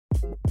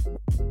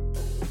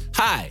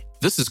Hi,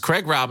 this is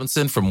Craig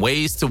Robinson from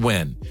Ways to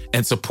Win,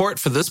 and support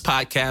for this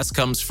podcast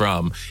comes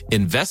from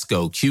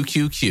Invesco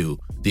QQQ,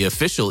 the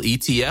official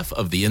ETF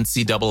of the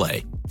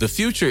NCAA. The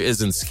future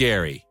isn't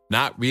scary.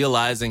 Not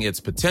realizing its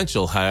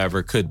potential,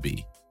 however, could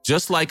be.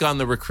 Just like on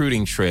the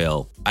recruiting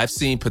trail, I've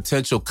seen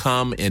potential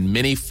come in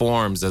many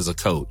forms as a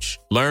coach.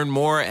 Learn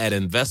more at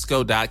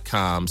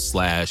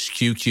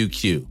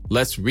Invesco.com/QQQ.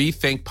 Let's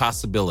rethink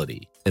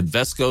possibility.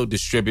 Invesco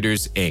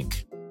Distributors,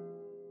 Inc.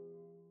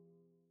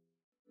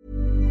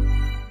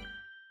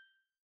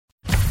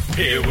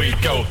 Here we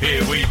go,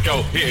 here we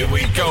go, here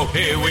we go,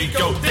 here we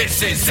go.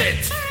 This is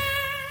it.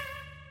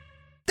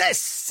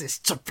 This is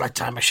Top Flight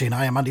Time Machine.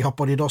 I am Andy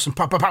Hotbody Dawson.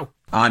 Pow, pow, pow.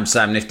 I'm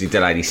Sam Nifty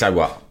Delaney. So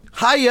what?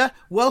 Hiya.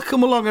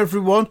 Welcome along,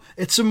 everyone.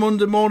 It's a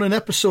Monday morning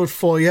episode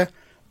for you.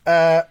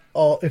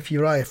 Or if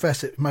you're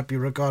IFS, it might be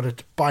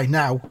regarded by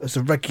now as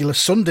a regular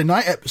Sunday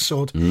night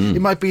episode.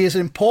 It might be as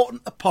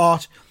important a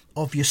part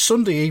of your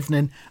Sunday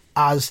evening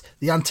as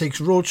the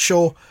Antiques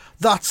Roadshow,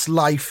 That's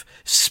Life,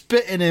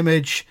 Spitting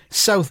Image,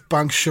 South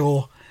Bank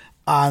Show,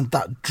 and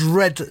that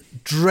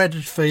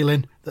dreaded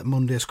feeling that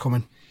Monday is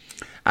coming.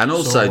 And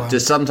also,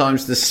 just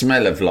sometimes the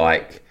smell of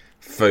like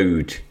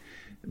food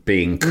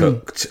being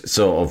cooked,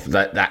 sort of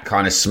that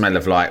kind of smell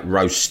of like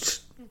roast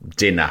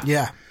dinner.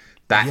 Yeah.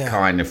 That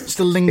kind of...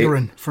 Still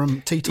lingering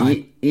from tea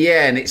time.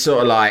 Yeah, and it's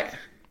sort of like...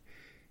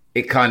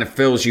 It kind of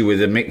fills you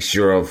with a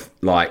mixture of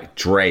like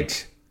dread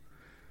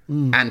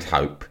and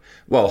hope.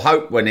 Well,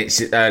 hope when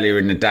it's earlier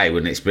in the day,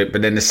 when it's but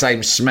then the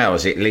same smell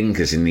as it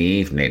lingers in the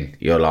evening.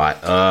 You're like,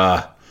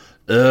 I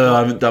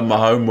haven't done my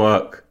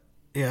homework.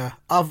 Yeah,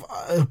 I've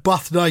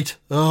bath night.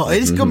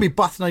 It's going to be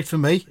bath night for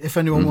me. If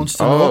anyone wants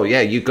to know. Oh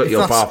yeah, you've got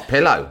your bath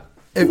pillow.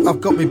 I've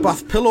got my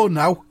bath pillow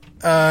now.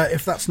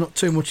 If that's not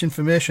too much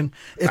information.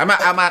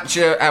 How much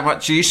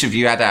use have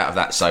you had out of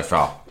that so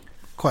far?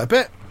 Quite a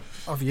bit.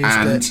 I've used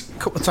it a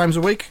couple of times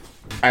a week.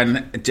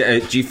 And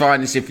do you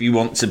find as if you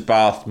want to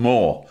bath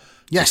more?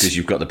 Yes. Because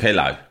you've got the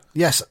pillow?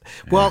 Yes.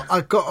 Well,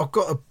 I've got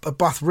a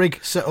bath rig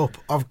set up.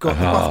 I've got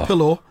the bath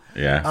pillow.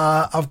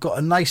 Yeah. I've got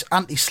a nice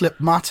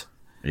anti-slip mat.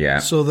 Yeah.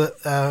 So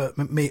that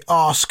my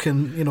arse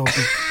can, be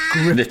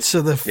gripped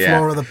to the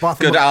floor of the bath.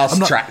 Good arse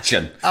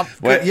traction.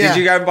 Did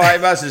you go and buy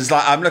it? It's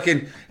like, I'm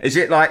looking, is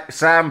it like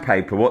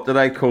sandpaper? What do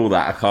they call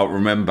that? I can't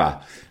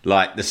remember.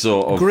 Like the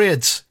sort of...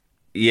 Grades.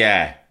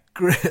 Yeah.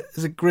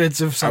 Is it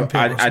grades of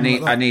sandpaper? I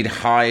need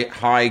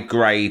high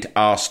grade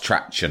arse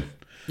traction.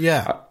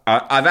 Yeah.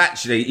 I've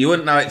actually, you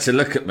wouldn't know it to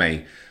look at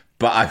me,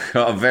 but I've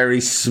got a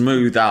very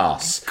smooth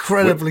arse.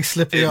 Incredibly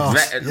slippy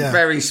arse.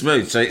 Very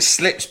smooth. So it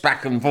slips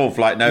back and forth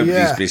like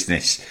nobody's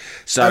business.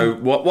 So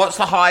what's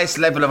the highest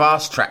level of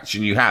arse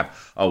traction you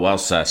have? Oh, well,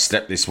 sir,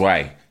 step this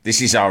way.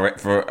 This is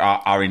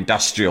our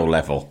industrial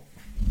level.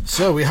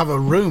 So we have a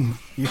room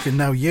you can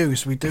now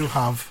use. We do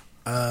have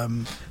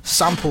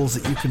samples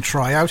that you can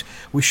try out.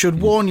 We should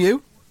warn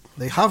you,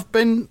 they have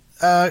been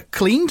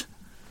cleaned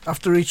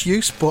after each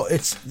use,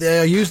 but they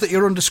are used at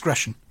your own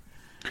discretion.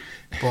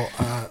 But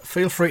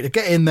feel free to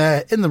get in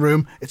there, in the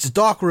room. It's a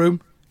dark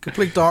room,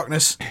 complete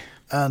darkness,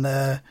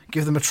 and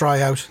give them a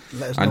try out.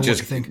 Let us know what you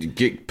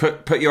think.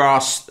 Put your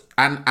arse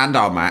and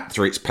our mat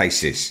through its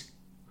paces.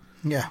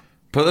 Yeah.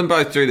 Put them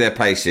both through their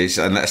paces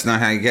and let us know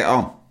how you get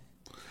on.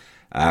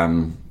 I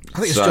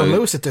think it's John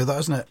Lewis that do that,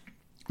 isn't it?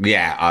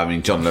 Yeah, I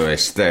mean, John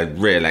Lewis, they're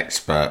real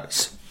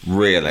experts.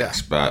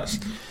 Experts.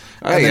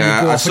 And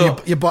then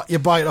you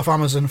buy it off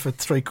Amazon for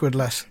 £3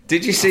 less.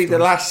 Did you see the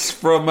last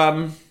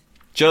from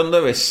John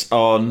Lewis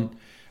on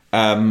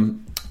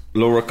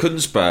Laura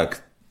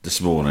Kunsberg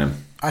this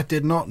morning? I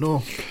did not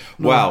know.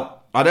 No.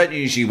 Well, I don't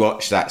usually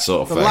watch that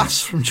sort of thing. The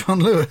last from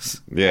John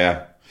Lewis?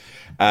 Yeah.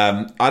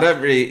 I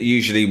don't really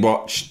usually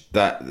watch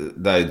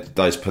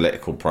those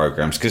political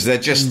programmes because they're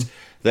just...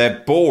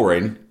 They're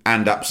boring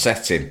and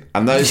upsetting,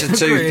 and those are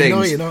two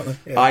things.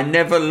 I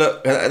never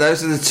look.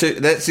 Those are the two.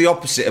 That's the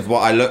opposite of what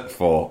I look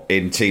for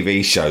in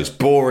TV shows.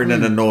 Boring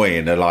and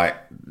annoying are like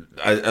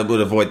I would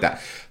avoid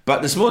that.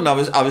 But this morning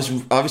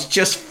I was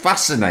just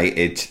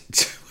fascinated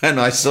when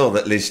I saw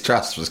that Liz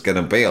Truss was going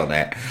to be on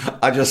it.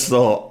 I just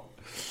thought,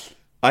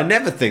 I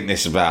never think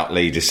this about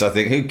leaders. I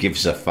think, who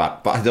gives a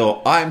fuck? But I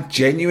thought, I'm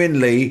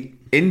genuinely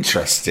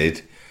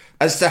interested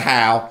as to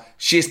how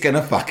she's going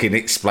to fucking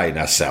explain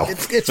herself.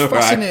 It's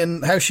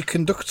fascinating how she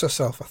conducts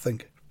herself, I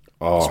think.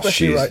 Oh,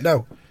 especially right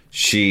now.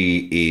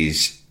 She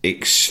is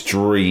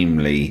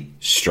extremely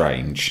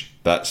strange.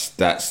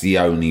 That's the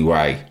only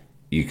way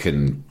you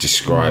can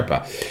describe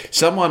her.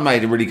 Someone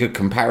made a really good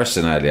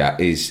comparison earlier.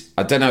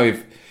 I don't know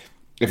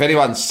if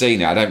anyone's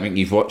seen it. I don't think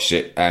you've watched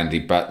it, Andy,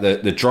 but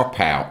the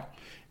Dropout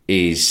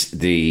is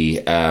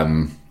the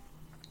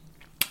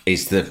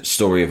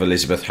story of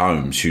Elizabeth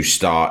Holmes, who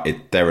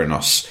started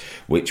Theranos,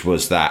 which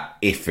was that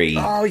iffy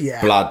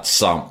blood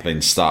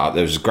sampling startup.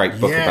 There was a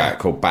great book about it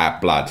called Bad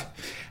Blood,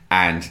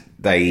 and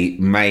they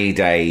made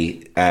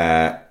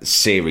a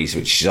series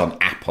which is on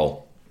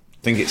Apple. I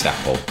think it's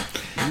Apple,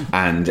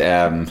 and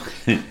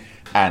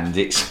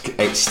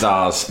it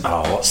stars.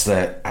 What's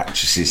the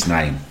actress's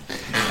name?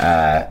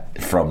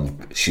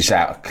 She's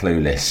out of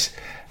Clueless.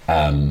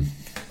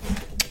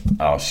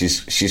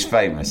 She's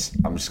famous.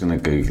 I'm just going to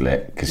Google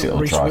it because it'll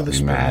Reese drive me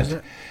Witherspoon, mad. is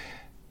it?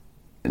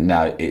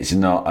 No, it's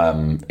not.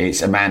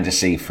 It's Amanda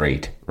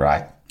Seyfried,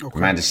 right? Okay.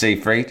 Amanda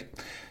Seyfried.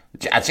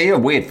 I'll tell you a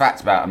weird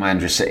fact about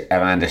Amanda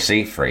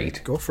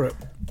Seyfried. Go for it.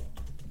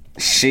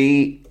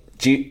 She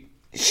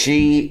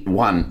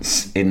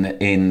once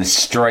in the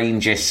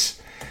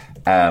strangest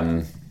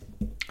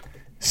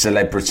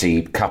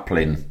celebrity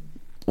coupling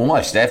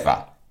almost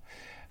ever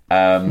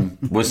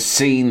was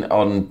seen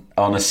on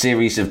a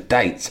series of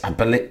dates. I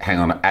believe. Hang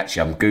on,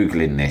 actually, I'm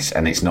googling this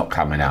and it's not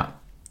coming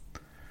up.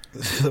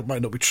 That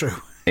might not be true.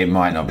 It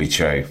might not be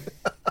true.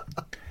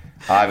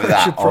 Either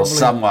that or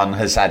someone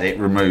has had it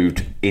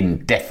removed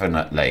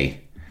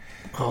indefinitely.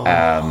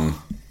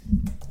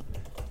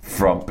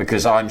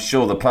 Because I'm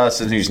sure the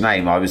person whose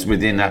name I was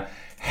within a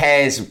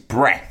hair's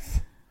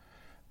breadth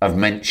of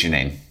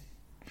mentioning.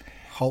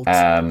 Halt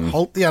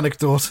the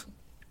anecdote.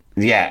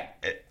 Yeah,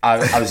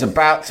 I was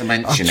about to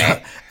mention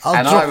it.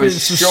 I'll drop in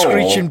some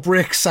screeching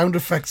brake sound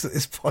effects at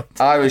this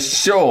point. I was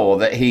sure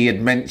that he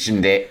had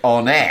mentioned it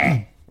on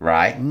air,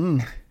 right?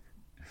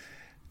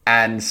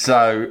 And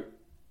so,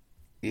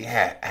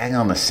 yeah, hang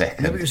on a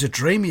second. Maybe it was a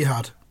dream you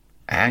had.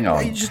 Hang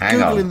on. You're just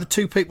Googling the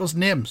two people's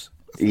names.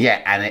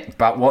 Yeah,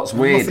 but what's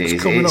weird is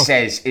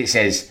it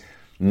says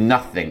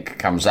nothing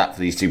comes up for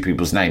these two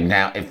people's name.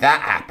 Now, if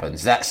that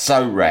happens, that's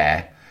so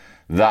rare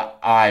that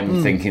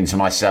I'm thinking to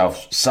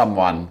myself,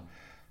 someone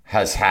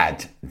has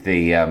had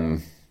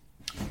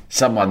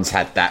someone's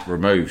had that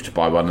removed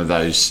by one of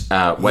those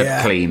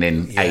web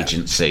cleaning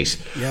agencies.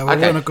 Yeah,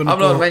 well, I'm not going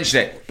to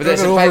mention it, but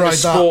there's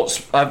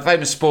a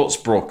famous sports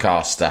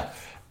broadcaster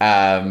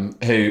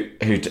who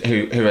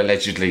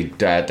allegedly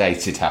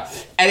dated her.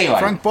 Anyway,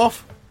 Frank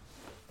Boff.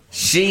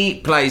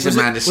 She plays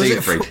Amanda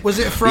Seyfried. Was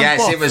it Frank Boff?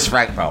 Yes, it was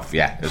Frank Boff.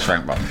 Yeah, it was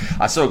Frank Boff.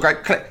 I saw a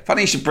great clip.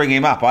 Funny you should bring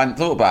him up. I hadn't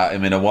thought about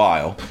him in a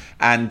while.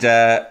 And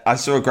I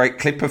saw a great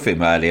clip of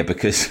him earlier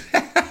because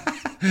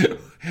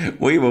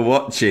we were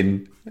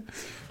watching...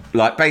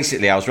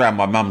 basically, I was around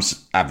my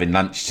mum's having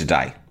lunch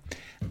today.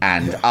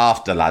 And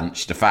after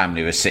lunch, the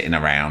family was sitting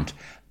around.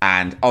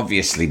 And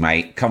obviously,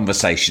 mate,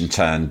 conversation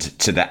turned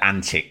to the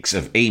antics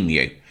of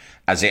Emu,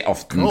 as it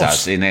often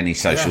does in any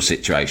social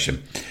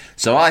situation.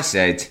 So I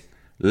said...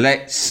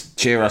 let's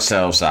cheer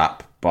ourselves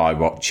up by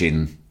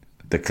watching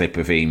the clip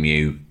of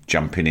Emu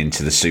jumping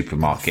into the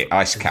supermarket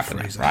ice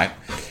cabinet, right?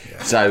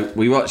 Yeah. So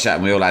we watched that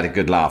and we all had a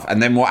good laugh. And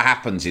then what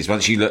happens is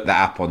once you look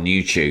that up on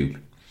YouTube,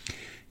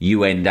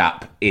 you end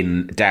up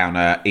down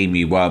a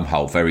Emu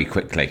wormhole very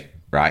quickly,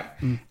 right?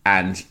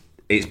 And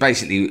it's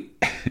basically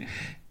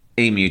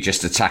Emu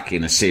just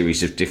attacking a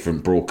series of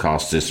different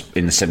broadcasters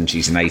in the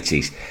 70s and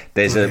 80s.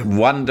 There's a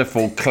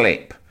wonderful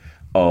clip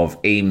of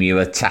Emu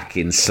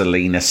attacking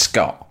Selena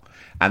Scott.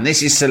 And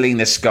this is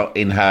Selena Scott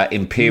in her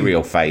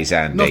Imperial phase,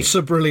 Andy. Not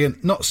so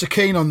brilliant. Not so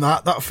keen on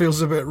that. That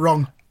feels a bit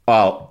wrong.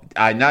 Well,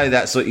 I know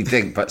that's what you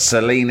think, but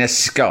Selena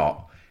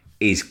Scott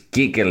is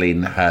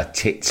giggling her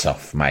tits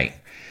off, mate.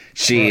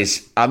 She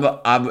is...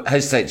 I'm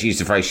hesitant to use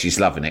the phrase she's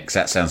loving it, because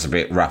that sounds a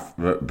bit rough,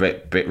 a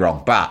bit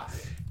wrong. But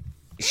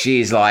she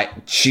is like...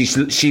 She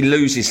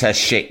loses her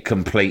shit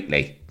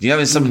completely. You know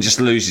when someone just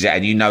loses it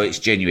and you know it's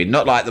genuine?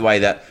 Not like the way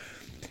that...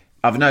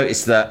 I've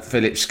noticed that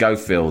Philip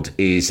Schofield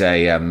is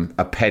a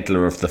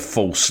peddler of the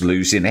false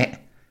losing it,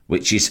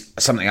 which is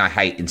something I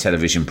hate in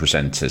television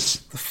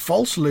presenters. The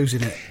false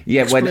losing it?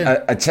 Yeah, Explain.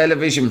 when a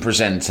television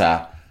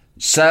presenter,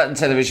 certain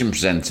television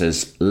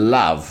presenters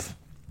love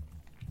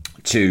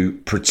to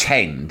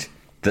pretend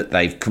that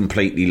they've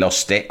completely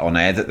lost it on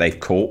air, that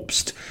they've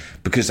corpsed,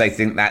 because they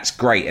think that's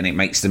great and it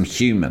makes them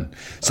human.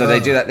 So they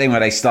do that thing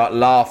where they start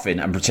laughing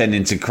and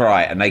pretending to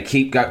cry and they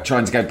keep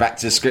trying to go back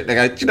to the script. They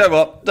go, do you know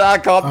what? I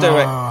can't do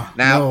it.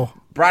 Now,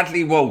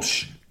 Bradley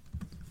Walsh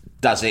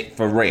does it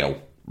for real,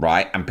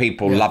 right? And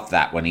people love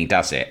that when he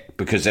does it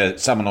because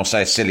someone will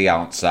say a silly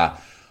answer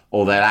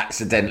or they'll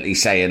accidentally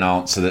say an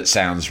answer that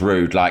sounds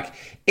rude, like,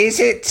 is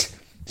it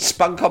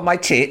spunk on my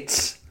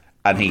tits?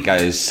 And he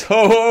goes,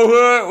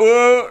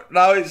 oh,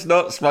 no, it's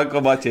not spunk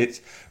on my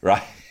tits,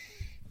 right?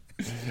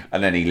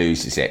 And then he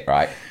loses it,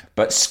 right?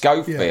 But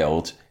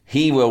Schofield,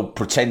 he will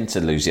pretend to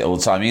lose it all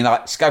the time. I mean,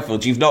 like,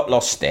 Schofield, you've not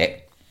lost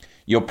it.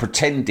 You're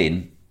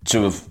pretending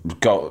to have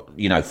got,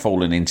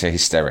 fallen into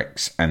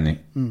hysterics, and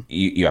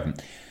you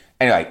haven't.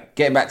 Anyway,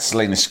 getting back to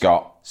Selena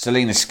Scott.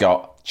 Selena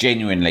Scott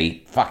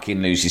genuinely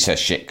fucking loses her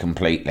shit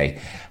completely.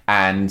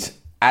 And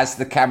as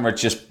the camera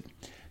just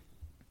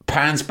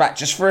pans back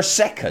just for a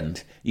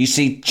second, you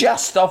see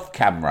just off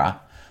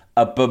camera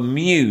a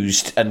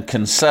bemused and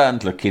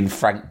concerned looking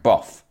Frank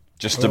Boff.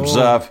 Just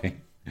observing.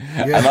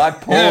 Yeah. And I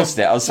paused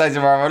it. I was saying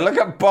to her, look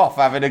at Boff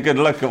having a good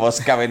look at what's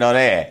going on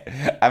here.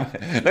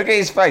 Look at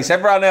his face.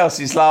 Everyone else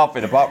is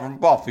laughing apart from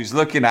Boff, who's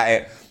looking at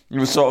it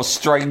with sort of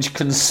strange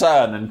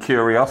concern and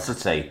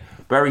curiosity.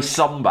 Very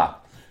sombre.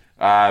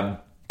 God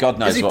knows what was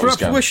going on. Is he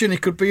perhaps wishing he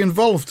could be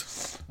involved?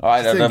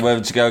 I don't know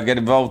whether to go and get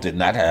involved in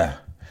that.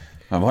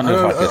 I wonder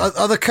if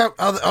I could...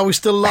 Are we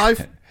still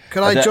live?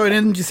 Can I join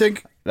in, do you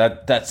think?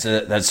 That's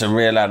a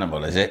real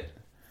animal, is it?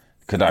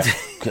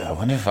 I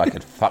wonder if I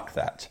could fuck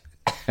that.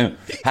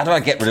 How do I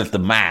get rid of the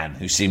man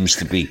who seems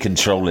to be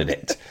controlling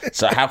it?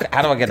 So how do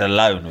I get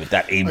alone with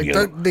that emu? I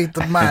don't need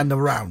the man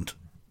around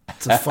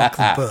to fuck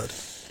the bird.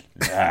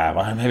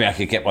 Well, maybe I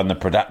could get one of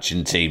the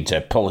production team to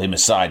pull him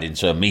aside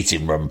into a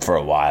meeting room for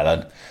a while,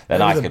 and then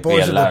maybe I could be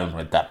alone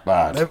with that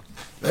bird.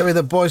 Maybe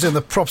the boys in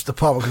the props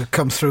department could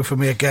come through for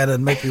me again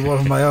and make me one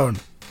of my own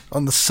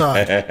on the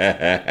side,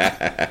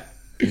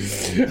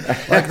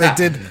 like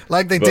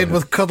they did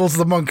with Cuddles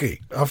the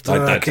monkey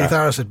after Keith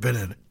Harris had been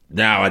in it.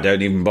 Now I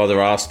don't even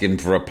bother asking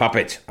for a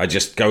puppet. I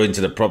just go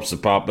into the props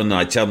department and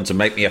I tell them to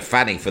make me a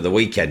fanny for the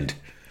weekend.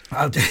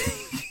 I'll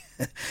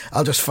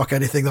just fuck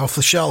anything off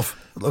the shelf.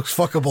 It looks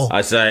fuckable.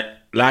 I say,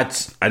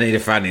 lads, I need a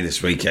fanny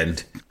this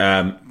weekend.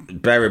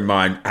 Bear in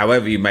mind,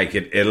 however you make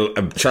it, it'll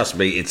trust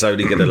me, it's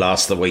only going to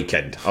last the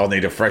weekend. I'll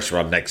need a fresh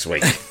one next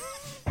week.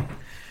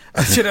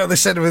 You know, they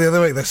said to me the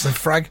other week, they said,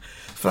 Frag,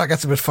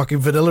 that's a bit fucking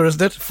vanilla,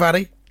 isn't it,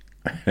 Fanny?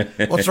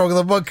 What's wrong with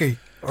a monkey?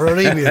 Or an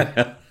emu?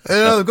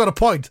 They've got a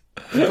point.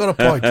 Maybe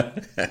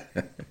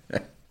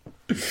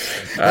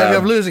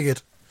I'm losing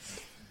it.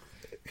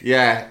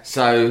 Yeah,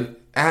 so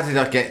how did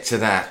I get to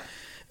that?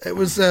 It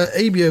was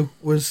Emu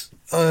was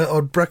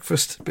on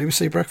breakfast,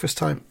 BBC Breakfast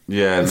Time.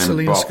 Yeah, and then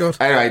Selena Boff. Scott.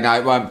 Anyway, no,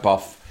 it won't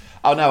Boff.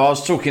 Oh no, I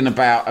was talking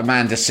about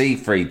Amanda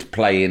Seyfried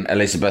playing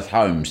Elizabeth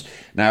Holmes.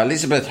 Now,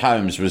 Elizabeth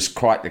Holmes was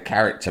quite the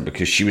character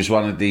because she was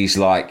one of these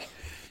like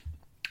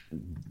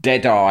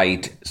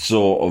dead-eyed,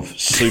 sort of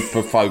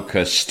super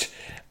focused,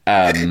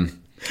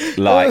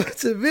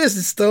 it's an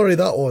amazing story,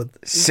 that one.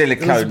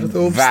 Silicon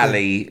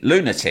Valley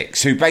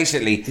lunatics who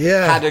basically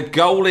had a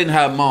goal in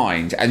her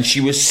mind, and she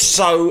was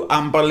so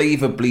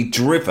unbelievably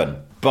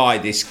driven by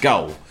this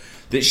goal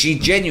that she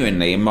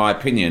genuinely, in my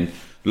opinion,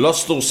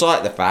 lost all sight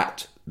of the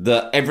fact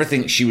that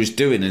everything she was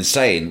doing and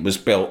saying was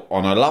built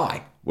on a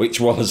lie, which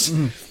was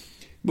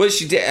what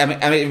she did.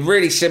 I mean,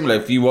 really similar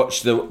if you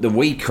watch the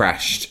We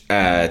Crashed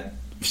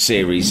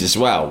series as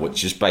well,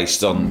 which is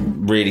based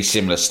on really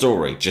similar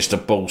story, just a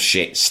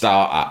bullshit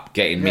startup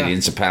getting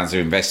millions of pounds of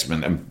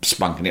investment and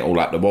spunking it all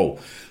up the wall.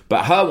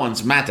 But her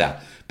one's madder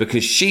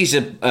because she's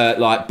a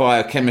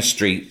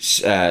biochemistry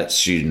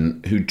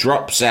student who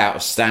drops out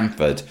of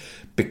Stanford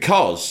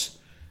because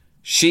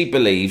she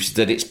believes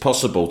that it's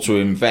possible to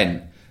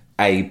invent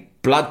a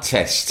blood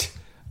test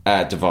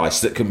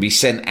device that can be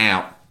sent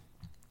out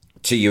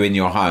to you in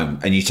your home,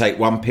 and you take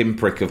one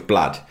pinprick of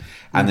blood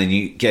and then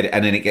you get it,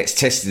 and then it gets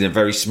tested in a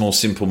very small,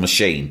 simple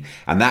machine,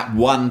 and that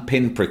one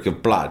pinprick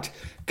of blood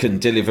can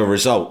deliver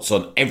results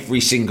on every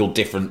single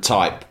different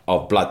type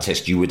of blood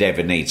test you would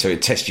ever need. So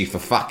it tests you for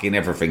fucking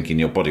everything in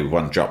your body with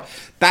one drop.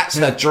 That's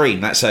her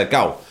dream. That's her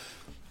goal.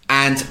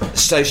 And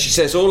so she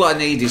says, all I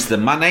need is the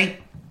money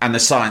and the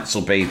science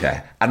will be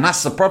there. And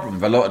that's the problem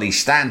with a lot of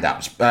these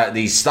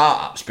these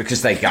startups,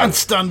 because they go... And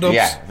stand-ups.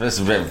 Yeah, that's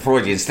a bit of a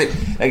Freudian slip.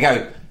 They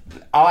go...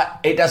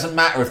 it doesn't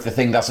matter if the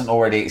thing doesn't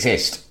already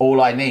exist.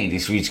 All I need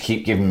is for you to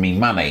keep giving me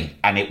money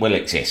and it will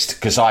exist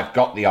because I've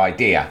got the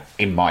idea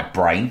in my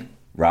brain,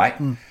 right?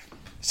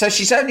 So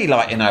she's only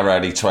like in her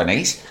early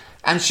 20s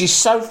and she's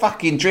so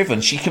fucking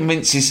driven. She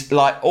convinces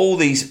like all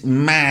these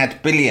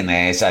mad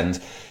billionaires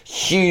and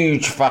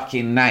huge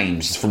fucking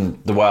names from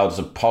the worlds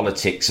of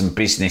politics and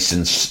business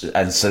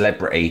and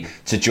celebrity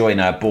to join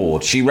her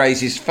board. She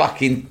raises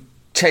fucking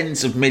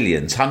tens of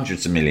millions,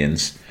 hundreds of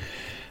millions.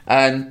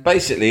 And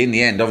basically, in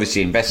the end,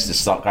 obviously, investors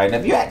start going,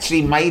 have you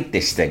actually made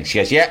this thing? She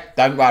goes, yeah,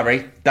 don't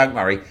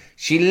worry.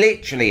 She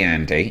literally,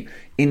 Andy,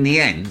 in the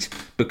end,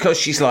 because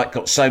she's like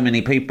got so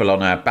many people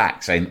on her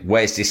back saying,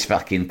 where's this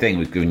fucking thing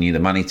we've given you the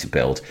money to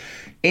build?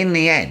 In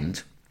the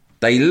end,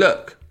 they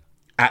look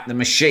at the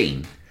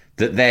machine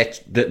that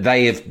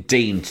they have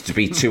deemed to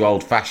be too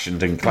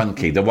old-fashioned and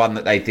clunky, the one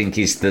that they think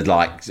is the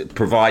like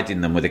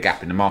providing them with a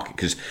gap in the market,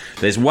 because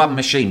there's one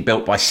machine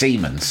built by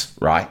Siemens,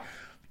 right,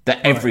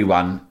 that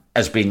everyone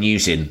has been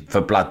using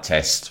for blood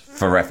tests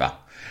forever.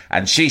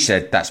 And she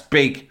said, that's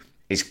big,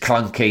 it's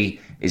clunky,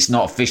 it's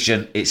not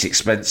efficient, it's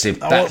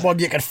expensive. I want one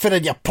you can fit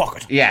in your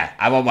pocket. Yeah,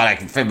 I want one I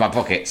can fit in my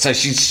pocket. So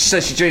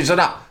she dreams it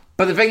up.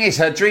 But the thing is,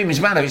 her dream is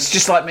mad. It's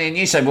just like me and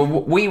you say, well,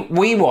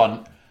 we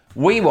want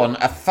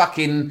a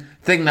fucking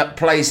thing that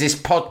plays this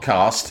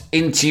podcast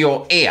into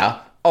your ear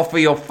off of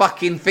your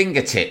fucking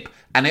fingertip.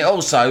 And it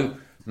also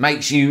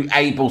makes you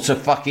able to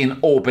fucking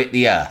orbit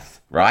the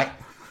earth, right?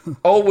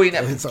 All we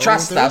know,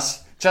 trust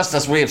us,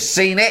 we have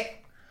seen it.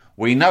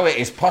 We know it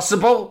is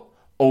possible.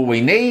 All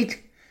we need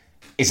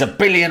is £1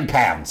 billion.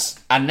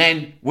 And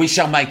then we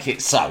shall make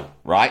it so,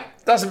 right?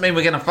 Doesn't mean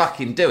we're going to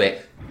fucking do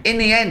it. In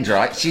the end,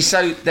 right,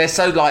 they're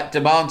so like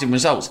demanding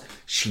results.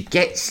 She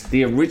gets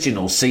the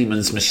original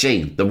Siemens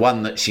machine, the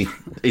one that she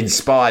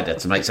inspired her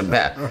to make something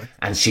better.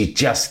 And she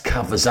just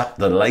covers up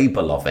the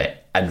label of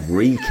it and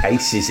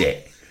recases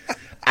it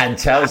and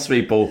tells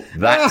people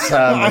that's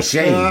her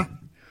machine.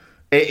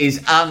 It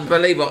is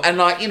unbelievable. And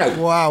like, you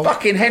know,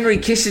 fucking Henry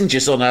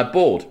Kissinger's on her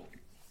board.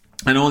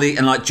 And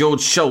like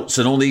George Shultz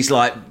and all these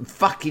like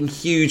fucking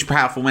huge,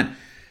 powerful men.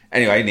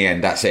 Anyway, in the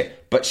end, that's it.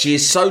 But she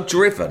is so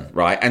driven,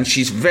 right? And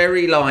she's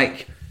very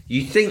like,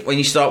 you think when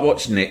you start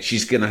watching it,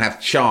 she's going to have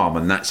charm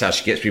and that's how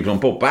she gets people on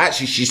board. But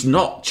actually, she's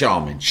not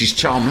charming. She's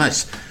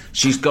charmless.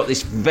 She's got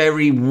this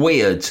very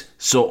weird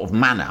sort of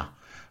manner,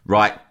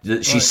 right?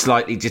 That she's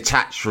slightly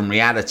detached from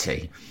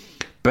reality.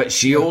 But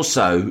she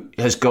also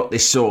has got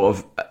this sort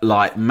of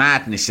like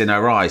madness in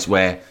her eyes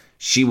where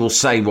she will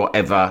say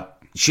whatever.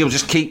 She'll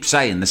just keep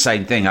saying the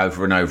same thing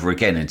over and over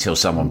again until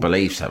someone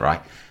believes her,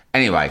 right?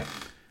 Anyway,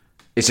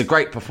 it's a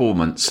great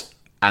performance.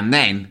 And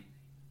then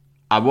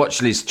I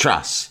watched Liz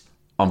Truss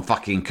on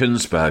fucking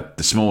Kunzberg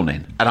this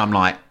morning, and I'm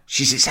like,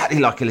 she's exactly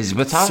like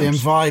Elizabeth Holmes. Same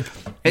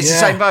vibe. It's the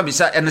same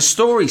vibe. And the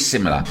story's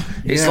similar.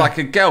 It's like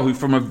a girl who,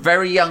 from a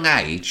very young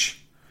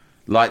age,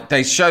 like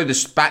they show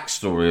this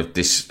backstory of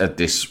this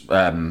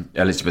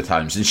Elizabeth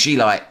Holmes, and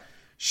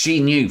she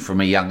knew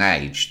from a young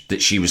age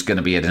that she was going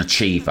to be an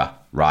achiever,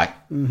 right?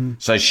 Mm-hmm.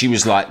 So she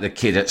was like the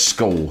kid at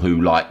school who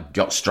like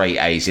got straight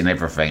A's in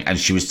everything, and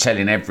she was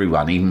telling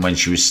everyone, even when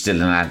she was still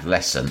an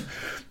adolescent,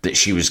 that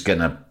she was going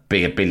to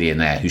be a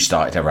billionaire who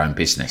started her own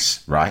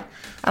business, right?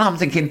 And I'm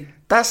thinking,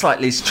 that's like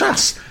Liz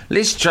Truss.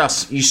 Liz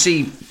Truss, you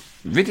see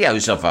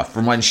videos of her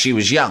from when she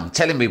was young,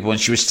 telling people when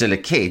she was still a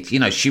kid, you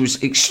know, she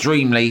was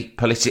extremely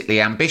politically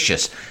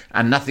ambitious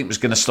and nothing was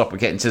going to stop her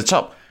getting to the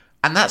top.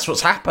 And that's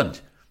what's happened.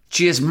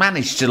 She has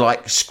managed to,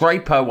 like,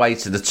 scrape her way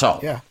to the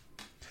top. Yeah.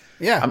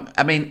 Yeah.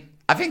 I mean,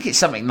 I think it's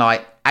something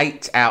like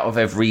 8 out of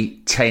every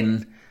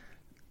 10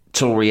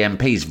 Tory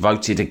MPs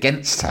voted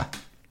against her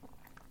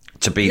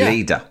to be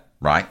leader.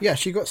 Right? Yeah,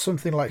 she got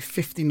something like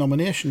 50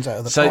 nominations out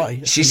of the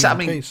party. She's, I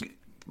mean,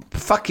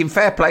 fucking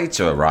fair play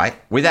to her, right?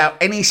 Without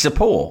any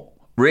support,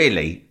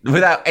 really.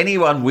 Without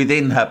anyone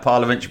within her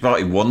parliamentary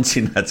party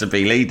wanting her to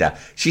be leader.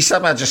 She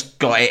somehow just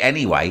got it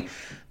anyway.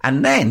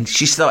 And then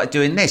she started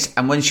doing this.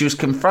 And when she was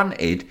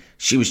confronted,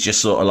 she was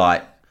just sort of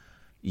like,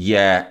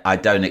 yeah, I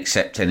don't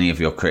accept any of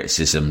your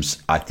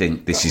criticisms. I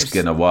think this is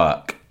going to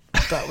work.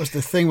 That was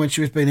the thing when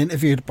she was being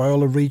interviewed by all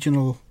the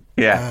regional...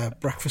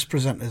 breakfast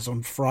presenters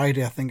on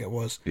Friday, I think it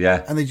was.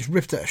 Yeah. And they just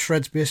ripped it to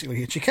shreds,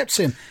 basically. And she kept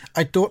saying,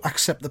 I don't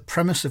accept the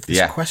premise of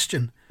this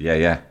question.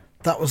 Yeah.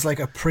 That was like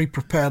a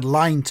pre-prepared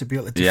line to be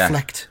able to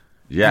deflect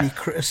any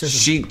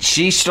criticism.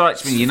 She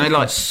strikes me, you know,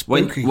 like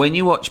when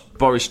you watch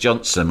Boris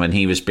Johnson when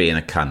he was being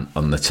a cunt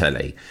on the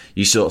telly,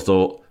 you sort of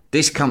thought,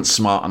 this cunt's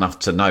smart enough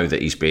to know that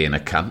he's being a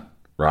cunt,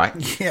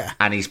 right? Yeah.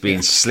 And he's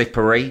being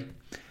slippery,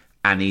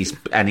 and he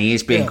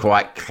is being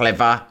quite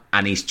clever,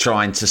 and he's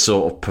trying to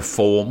sort of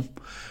perform.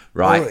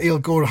 Right, or he'll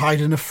go and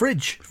hide in a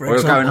fridge. Or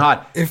he'll go and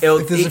hide if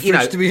there's a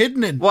fridge to be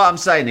hidden in. What I'm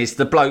saying is,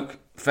 the bloke,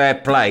 fair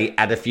play,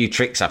 had a few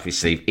tricks up his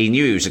sleeve. He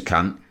knew he was a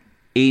cunt.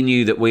 He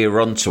knew that we were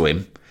onto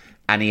him,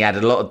 and he had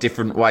a lot of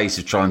different ways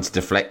of trying to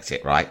deflect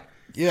it. Right?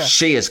 Yeah.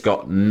 She has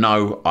got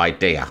no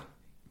idea.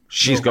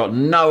 She's got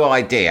no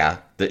idea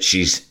that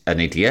she's an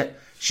idiot.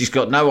 She's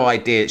got no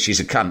idea that she's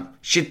a cunt.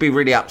 She'd be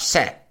really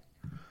upset.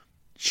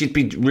 She'd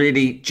be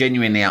really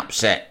genuinely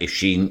upset if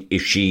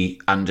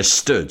she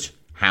understood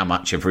how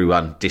much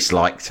everyone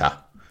disliked her,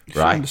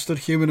 right? She understood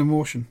human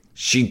emotion.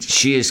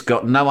 She has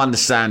got no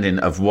understanding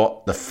of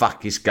what the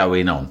fuck is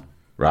going on,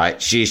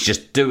 right? She's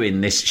just doing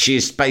this.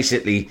 She's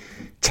basically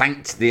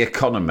tanked the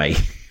economy,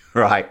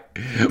 right,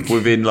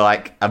 within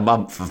like a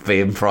month of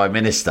being Prime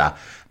Minister.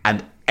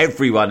 And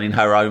everyone in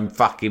her own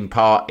fucking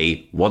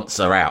party wants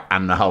her out,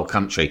 and the whole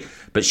country.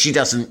 But she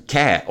doesn't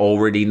care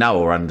or really know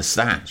or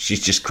understand.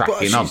 She's just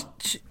cracking on.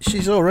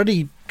 She's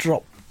already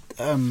dropped...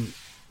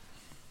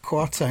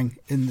 Kwarteng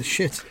in the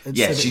shit and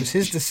said it was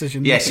his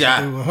decision not to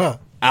do with her.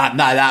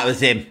 No, that was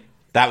him.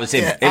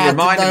 Yeah, it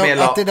reminded me a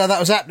lot. I didn't know that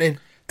was happening.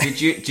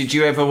 Did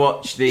you ever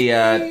watch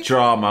the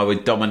drama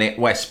with Dominic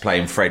West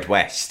playing Fred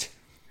West?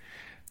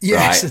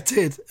 Yes, right? I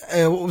did.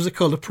 What was it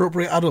called?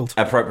 Appropriate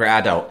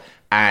Adult.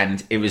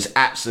 And it was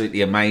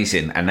absolutely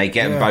amazing. And they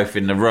get them both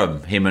in the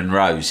room, him and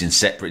Rose, in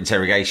separate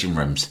interrogation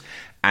rooms.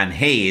 And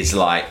he is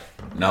like,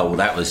 no,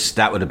 that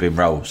would have been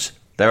Rose.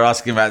 They're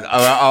asking about,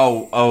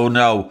 oh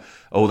no.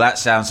 Oh, that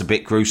sounds a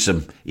bit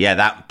gruesome. Yeah,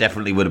 that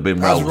definitely would have been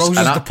Rose. That's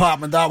Rose's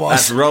department, that was.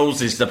 That's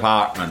Rose's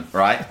department,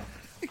 right?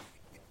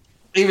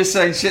 He was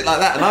saying shit like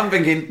that, and I'm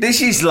thinking,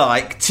 this is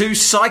like two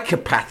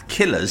psychopath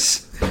killers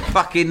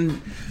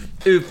fucking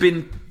who've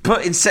been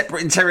put in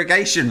separate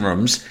interrogation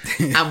rooms,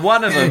 and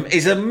one of them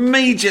is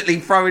immediately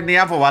throwing the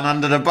other one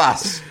under the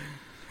bus.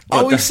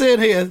 Are we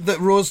saying here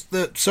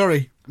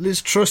that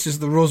Liz Truss is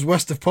the Rose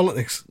West of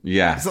politics?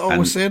 Yeah. Is that what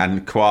we're saying?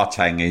 And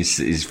Kwarteng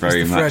is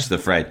very much the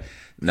Fred.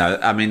 No,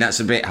 I mean, that's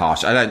a bit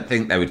harsh. I don't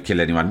think they would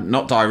kill anyone.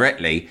 Not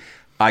directly.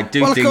 I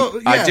do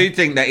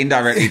think that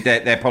indirectly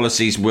their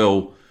policies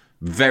will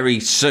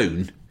very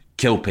soon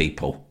kill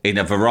people in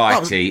a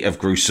variety of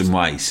gruesome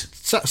ways.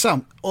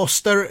 Sam,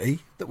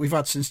 austerity that we've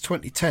had since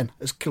 2010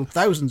 has killed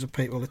thousands of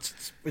people.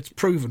 It's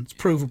proven. It's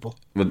provable.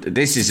 Well,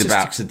 this is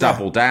about to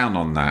double down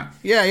on that.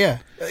 Yeah.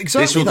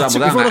 Exactly. This will double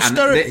down on that.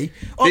 Austerity.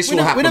 This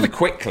will happen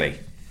quickly.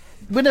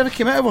 We never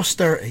came out of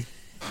austerity.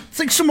 I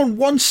think someone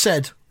once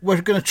said we're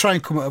going to try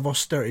and come out of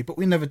austerity, but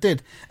we never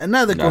did. And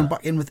now they're going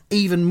back in with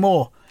even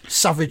more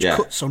savage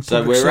cuts on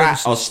public services. So we're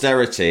at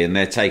austerity and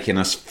they're taking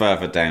us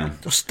further down.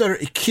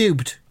 Austerity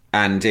cubed.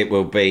 And it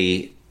will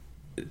be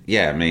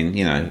yeah, I mean,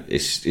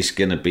 it's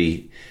going to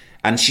be...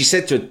 And she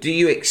said to her, do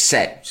you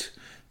accept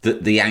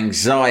that the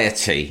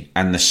anxiety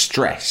and the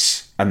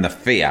stress and the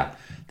fear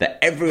that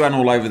everyone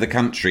all over the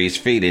country is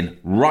feeling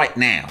right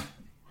now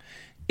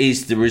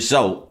is the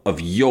result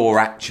of your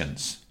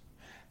actions?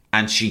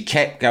 And she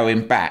kept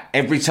going back.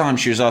 Every time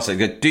she was asked,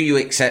 do you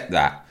accept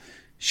that?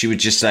 She would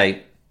just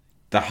say,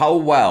 the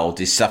whole world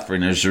is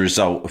suffering as a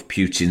result of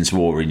Putin's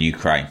war in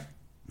Ukraine.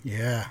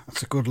 Yeah,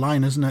 that's a good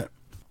line, isn't it?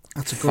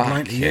 That's a good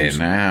line to use.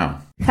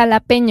 Now.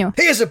 Jalapeño.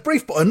 Here's a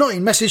brief but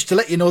annoying message to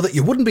let you know that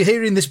you wouldn't be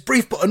hearing this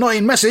brief but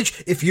annoying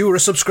message if you were a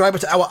subscriber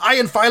to our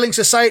Iron Filing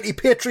Society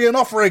Patreon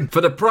offering. For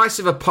the price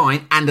of a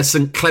pint and a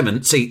St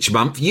Clement's each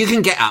month, you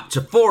can get up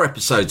to 4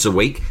 episodes a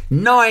week,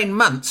 9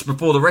 months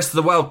before the rest of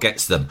the world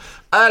gets them.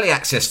 Early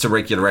access to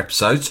regular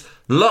episodes,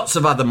 lots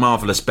of other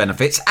marvellous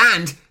benefits,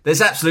 and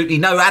there's absolutely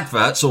no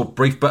adverts or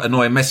brief but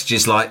annoying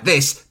messages like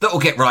this that will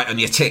get right on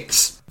your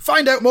tits.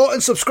 Find out more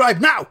and subscribe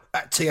now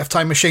at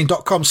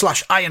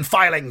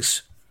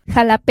tftimemachine.com/ironfilings.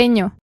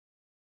 Jalapeño.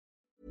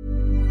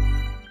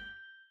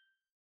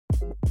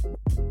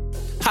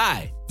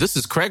 Hi, this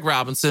is Craig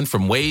Robinson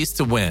from Ways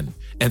to Win,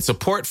 and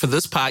support for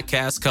this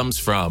podcast comes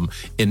from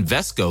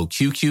Invesco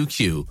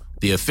QQQ,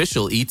 the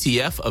official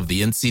ETF of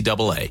the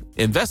NCAA.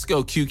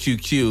 Invesco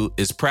QQQ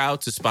is proud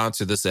to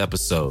sponsor this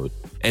episode,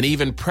 and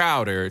even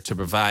prouder to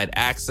provide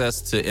access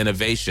to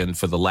innovation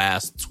for the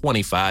last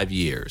 25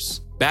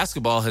 years.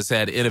 Basketball has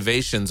had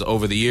innovations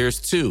over the years,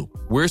 too.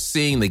 We're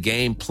seeing the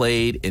game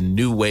played in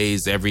new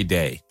ways every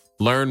day.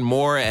 Learn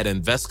more at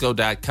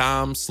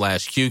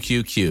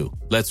Invesco.com/QQQ.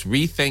 Let's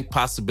rethink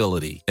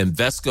possibility.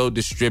 Invesco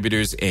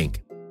Distributors, Inc.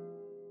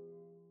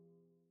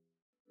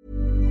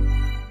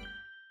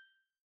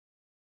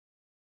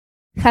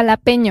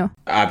 Jalapeño.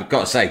 I've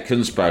got to say,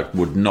 Kunzberg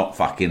would not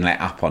fucking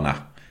let up on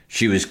her.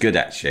 She was good,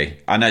 actually.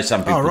 I know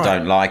some people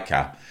don't like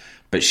her,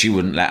 but she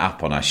wouldn't let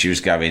up on her. She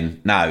was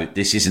going, no,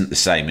 this isn't the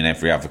same in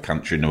every other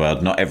country in the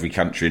world. Not every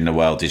country in the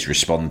world is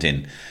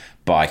responding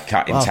by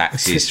cutting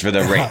taxes for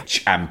the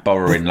rich and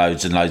borrowing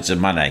loads and loads of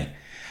money.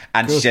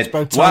 And she said,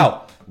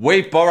 well,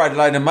 we've borrowed a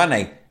load of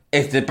money.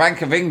 If the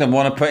Bank of England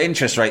want to put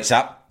interest rates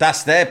up,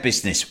 that's their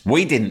business.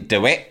 We didn't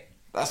do it.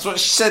 That's what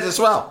she said as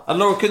well. And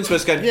Laura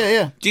Kunzberg's going,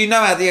 do you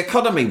know how the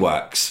economy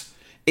works?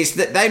 It's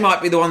that they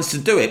might be the ones to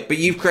do it, but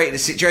you've created a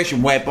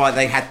situation whereby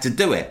they had to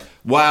do it.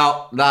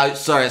 Well, no,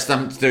 sorry, it's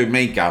nothing to do with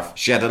me, Gov.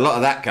 She had a lot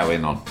of that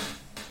going on.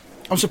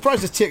 I'm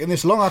surprised it's taken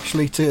this long,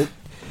 actually, to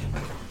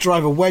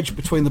drive a wedge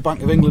between the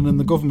Bank of England and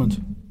the government.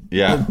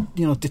 Yeah.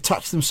 And,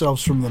 detach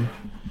themselves from them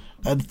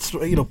and,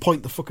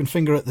 point the fucking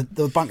finger at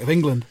the Bank of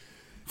England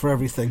for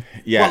everything.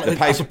 Yeah,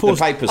 well, I suppose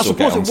it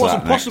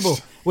wasn't possible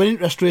when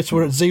interest rates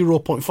were at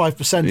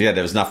 0.5%. Yeah,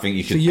 there was nothing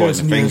you could point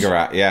the finger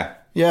at, yeah.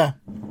 Yeah.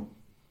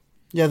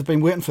 Yeah, they've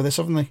been waiting for this,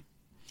 haven't they?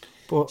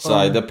 But,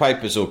 so the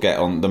papers will get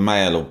on, the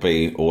Mail will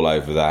be all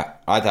over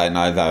that. I don't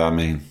know, though. I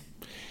mean,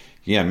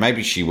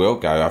 maybe she will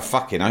go. I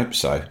fucking hope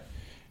so.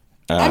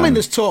 I mean,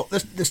 there's talk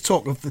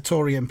of the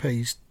Tory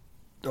MPs,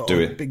 a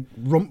big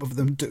rump of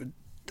them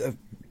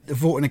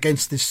voting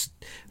against this.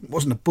 It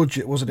wasn't a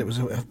budget, was it? It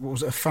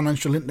was a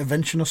financial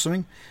intervention or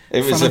something.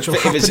 It was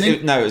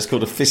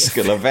called a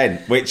fiscal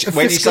event. Which,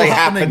 when you say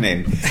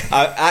happening,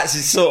 that's the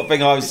sort of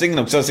thing I was thinking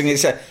of. So I was thinking,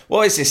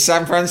 what is this,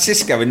 San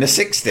Francisco in the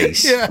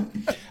 60s? Yeah,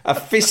 a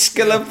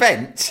fiscal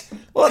event.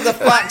 What the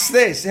fuck's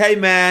this? Hey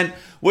man,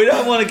 we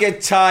don't want to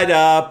get tied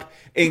up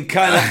in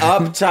kind of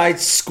uptight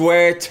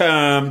square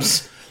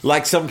terms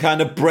like some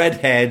kind of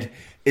breadhead.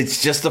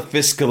 It's just a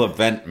fiscal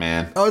event,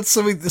 man. Oh, it's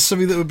something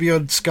that would be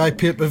on Sky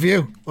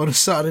pay-per-view on a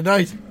Saturday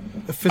night.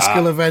 A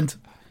fiscal event.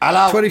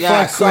 Hello, 25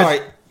 quid.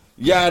 Sorry.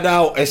 Yeah,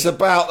 no, it's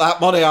about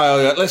that money I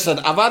owe you. Listen,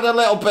 I've had a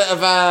little bit of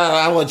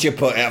how would you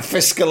put it, a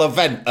fiscal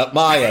event at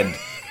my end,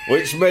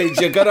 which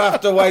means you're going to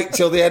have to wait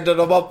till the end of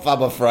the month,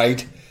 I'm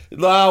afraid.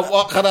 Now,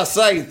 what can I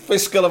say?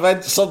 Fiscal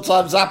events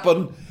sometimes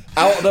happen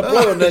out of the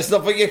blue and there's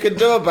nothing you can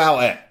do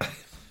about it.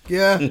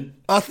 Yeah,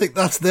 I think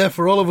that's there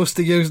for all of us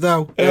to use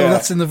now. Yeah.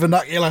 That's in the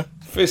vernacular.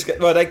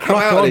 Well, they come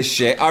out of this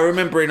shit. I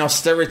remember in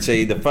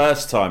austerity the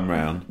first time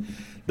round,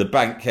 the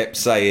bank kept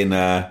saying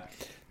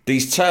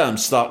these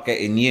terms start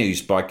getting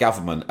used by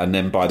government and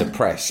then by the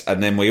press,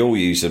 and then we all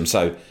use them.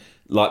 So,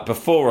 like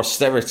before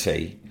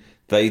austerity,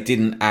 they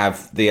didn't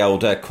have the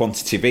old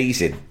quantitative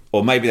easing,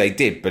 or maybe they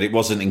did, but it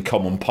wasn't in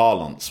common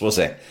parlance, was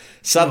it?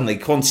 Suddenly,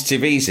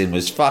 quantitative easing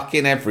was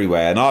fucking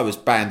everywhere, and I was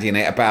bandying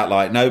it about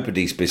like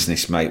nobody's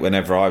business, mate,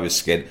 whenever I was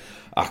scared.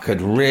 I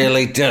could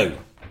really do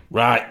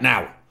right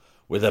now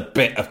with a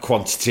bit of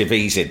quantitative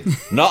easing.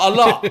 Not a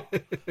lot.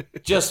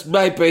 Just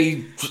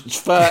maybe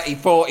 30,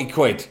 40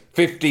 quid,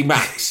 50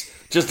 max.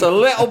 Just a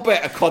little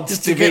bit of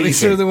quantitative easing. Get me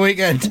through the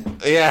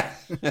weekend. Yeah.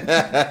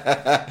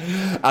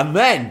 And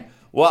then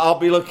what I'll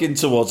be looking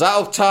towards,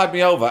 that'll tide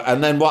me over.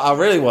 And then what I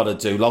really want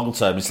to do long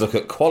term is look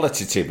at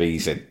qualitative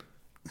easing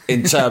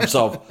in terms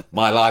of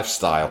my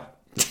lifestyle.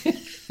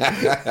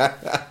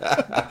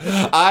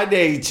 I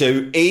need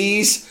to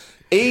ease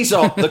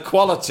up the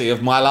quality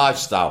of my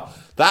lifestyle.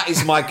 That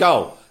is my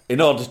goal. In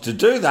order to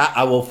do that,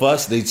 I will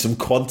first need some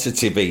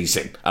quantitative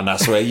easing, and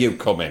that's where you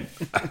come in.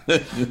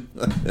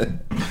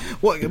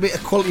 What, make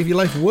the quality of your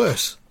life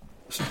worse?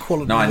 Some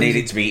quality. No, I need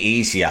it to be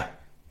easier.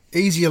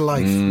 Easier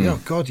life.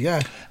 Oh, God,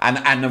 yeah.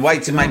 And the way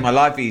to make my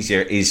life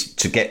easier is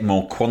to get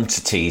more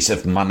quantities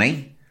of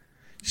money.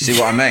 See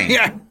what I mean?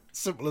 Yeah,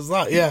 simple as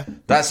that, yeah.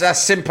 That's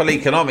simple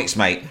economics,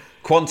 mate.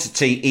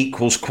 Quantity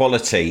equals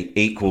quality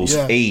equals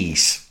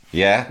ease.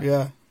 Yeah?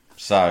 Yeah.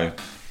 So,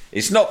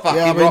 it's not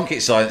fucking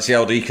rocket science, the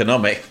old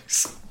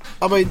economics.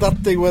 I mean, that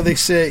thing where they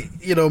say,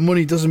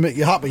 money doesn't make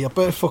you happy, I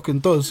bet it fucking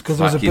does, because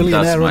there was a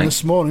billionaire on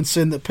this morning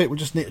saying that people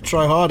just need to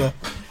try harder,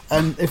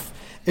 and if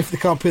they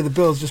can't pay the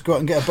bills, just go out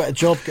and get a better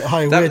job, get a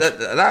higher wage.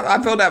 I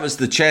thought that was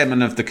the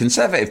chairman of the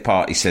Conservative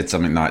Party said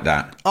something like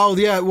that. Oh,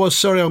 yeah, it was.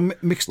 Sorry, I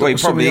mixed up. Well,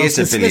 he probably is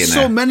a billionaire. There's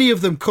so many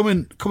of them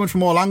coming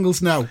from all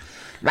angles now.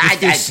 I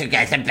don't to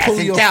get a better pull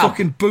your job.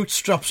 Fucking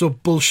bootstraps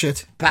up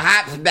bullshit.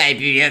 Perhaps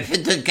maybe you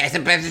should get a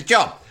better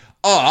job.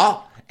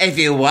 Or, if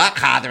you work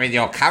harder in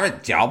your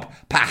current job,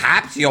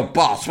 perhaps your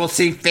boss will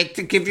see fit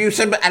to give you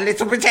a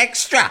little bit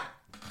extra.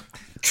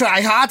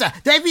 Try harder.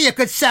 Maybe you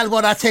could sell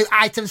 1 or 2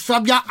 items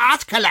from your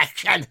art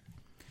collection.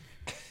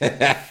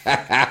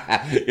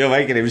 You're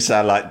making him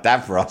sound like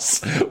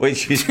Davros,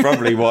 which is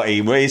probably what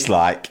he is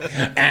like.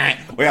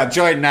 We are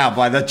joined now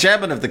by the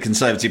chairman of the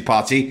Conservative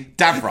Party,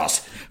 Davros.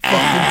 Fucking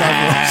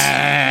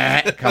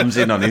Davros. Comes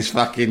in on his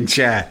fucking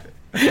chair.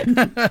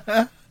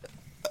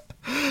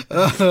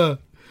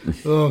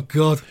 Oh,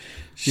 God.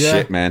 Yeah.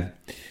 Shit, man.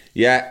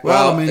 Yeah,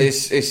 well, I mean,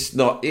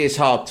 it's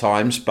hard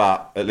times,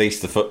 but at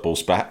least the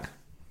football's back.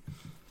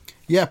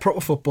 Yeah,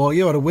 proper football.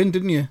 You had a win,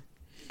 didn't you?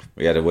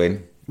 We had a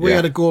win. We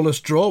had a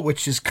goalless draw,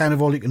 which is kind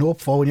of all you can hope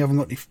for when you haven't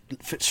got any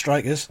fit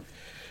strikers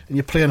and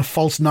you're playing a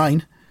false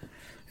 9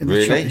 in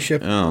the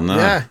championship. Oh, no.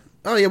 Yeah.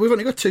 Oh, yeah, we've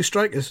only got 2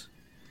 strikers.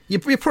 You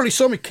probably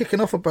saw me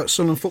kicking off about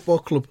Sunderland Football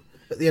Club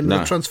at the end of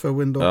the transfer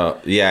window. Oh,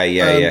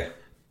 yeah.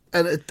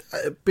 And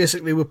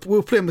basically, we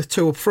were playing with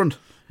 2 up front.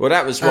 Well,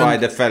 that was why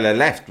the fella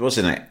left,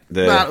 wasn't it?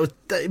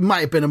 It might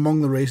have been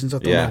among the reasons, I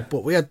don't know.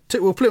 But we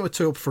were playing with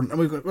 2 up front, and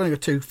we've only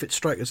got 2 fit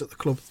strikers at the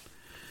club.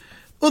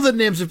 Other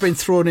names have been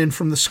thrown in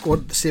from the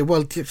squad to say,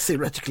 well,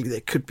 theoretically they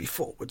could be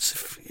forwards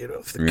if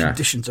the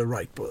conditions are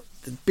right. But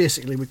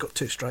basically, we've got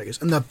 2 strikers,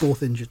 and they're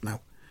both injured now,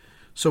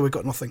 so we've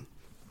got nothing.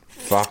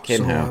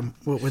 Fucking hell!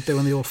 We're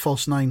doing the old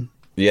false 9.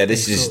 Yeah,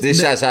 this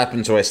has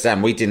happened to West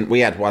Ham.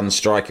 We had 1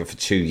 striker for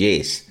 2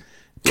 years,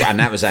 and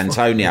that was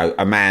Antonio,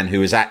 a man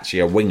who was actually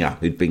a winger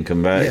who'd been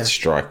converted to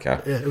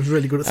striker. Yeah, it was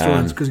really good at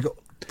throw-ins because he got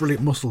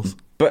brilliant muscles.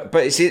 But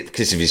is it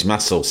because of his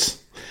muscles?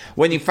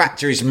 When you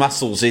factor his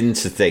muscles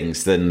into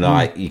things, then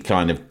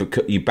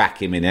you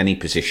back him in any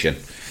position.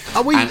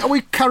 Are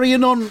we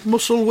carrying on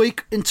Muscle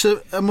Week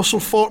into a Muscle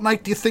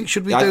Fortnight? Do you think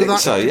should we do that? I think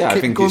so. Yeah, I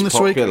think it's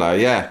popular.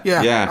 Yeah,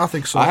 I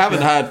think so. I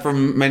haven't heard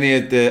from many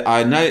of the.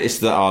 I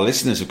noticed that our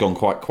listeners have gone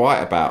quite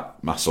quiet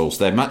about muscles.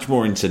 They're much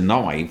more into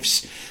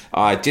knives.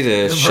 I did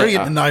They're very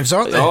into knives,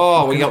 aren't they?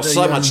 Oh, we got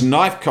so much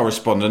knife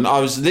correspondent. I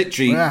was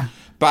literally. Yeah.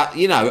 But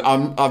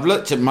I've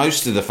looked at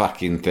most of the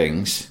fucking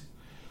things.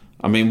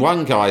 I mean,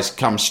 one guy's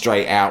come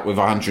straight out with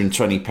a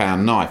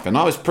 £120 knife, and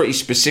I was pretty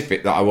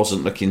specific that I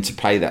wasn't looking to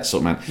pay that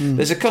sort of money.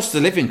 There's a cost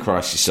of living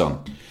crisis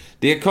on.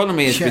 The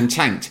economy has been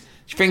tanked. Do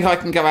you think I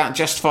can go out and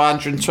justify a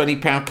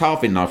 £120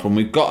 carving knife when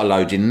we've got a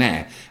load in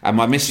there? And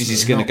my missus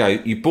is going to go,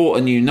 you bought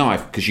a new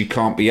knife because you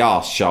can't be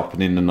arsed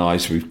sharpening the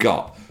knives we've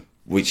got,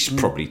 which is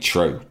probably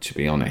true, to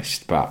be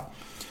honest. But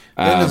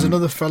then there's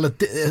another fella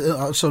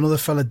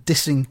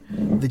dissing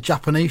the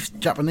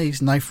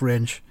Japanese knife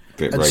range.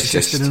 And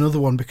suggested another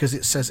one because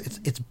it says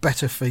it's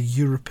better for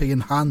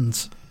European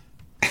hands.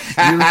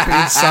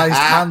 European-sized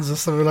hands or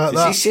something like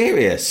that. Is he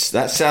serious?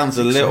 That sounds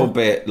a little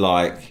bit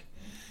like...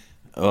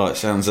 Oh, it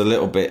sounds a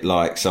little bit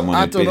like someone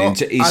who'd been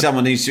into... He's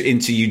someone who's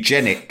into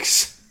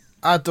eugenics.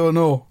 I don't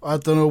know. I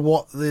don't know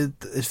what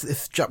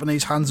if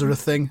Japanese hands are a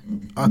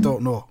thing. I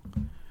don't know.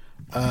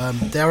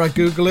 Dare I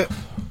Google it?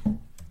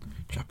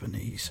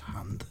 Japanese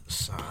hand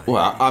size.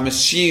 Well, I'm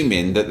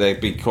assuming that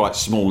they'd be quite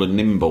small and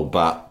nimble,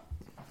 but...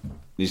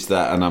 Is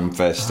that an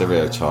unfair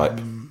stereotype?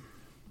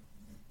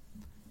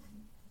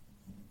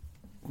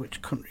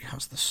 Which country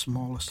has the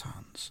smallest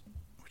hands?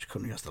 Which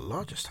country has the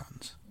largest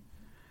hands?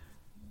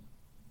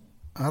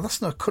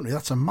 That's not a country,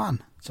 that's a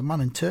man. It's a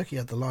man in Turkey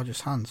had the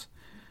largest hands.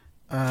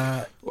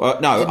 I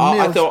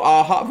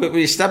thought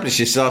we established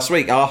this last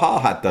week. Aha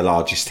had the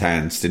largest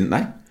hands, didn't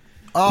they?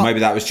 Maybe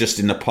that was just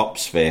in the pop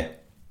sphere.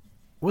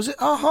 Was it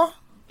Aha?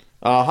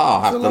 Aha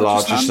have the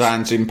largest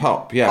hands in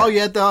pop, yeah. Oh,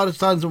 yeah, the hardest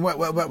hands and wet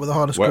with the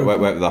hardest Wet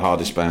with the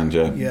hardest band,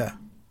 yeah. Yeah.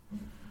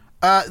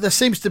 There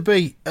seems to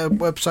be a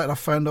website I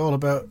found all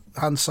about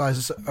hand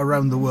sizes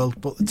around the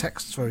world, but the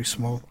text's very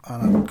small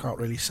and I can't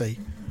really see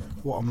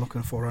what I'm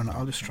looking for on it.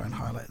 I'll just try and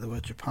highlight the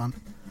word Japan.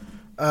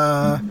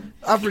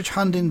 Average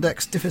hand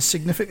index differs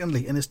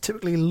significantly and is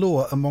typically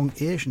lower among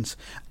Asians.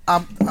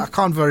 I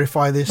can't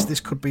verify this. This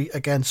could be,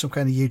 again, some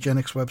kind of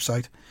eugenics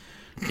website.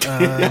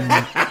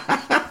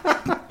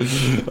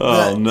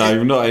 Oh no,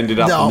 you've not ended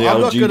up on the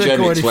old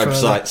eugenics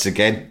websites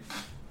again.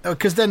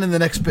 Because then in the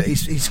next bit,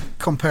 he's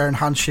comparing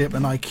hand shape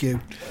and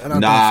IQ.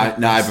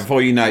 No,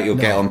 before you know it, you'll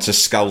get onto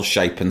skull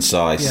shape and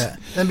size. Yeah.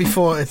 Then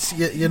before, it's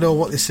you know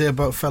what they say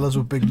about fellas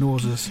with big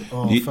noses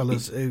or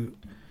fellas who...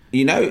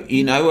 You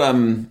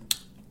know,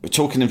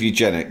 talking of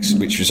eugenics,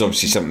 which was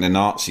obviously something the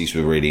Nazis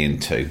were really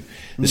into,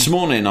 this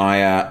morning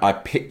I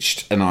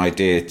pitched an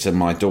idea to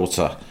my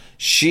daughter.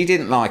 She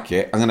didn't like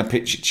it. I'm going to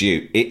pitch it to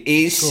you. It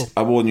is, cool.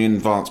 I warn you in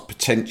advance,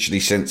 potentially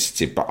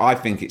sensitive, but I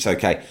think it's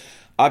okay.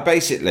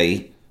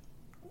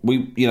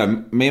 Me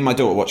and my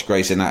daughter watch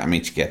Grey's Anatomy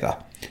together.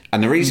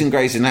 And the reason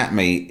Grey's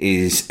Anatomy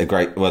is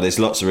there's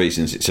lots of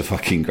reasons it's a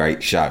fucking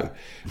great show.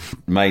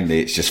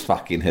 Mainly it's just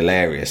fucking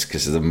hilarious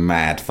because of the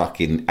mad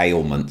fucking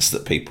ailments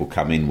that people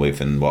come in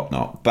with and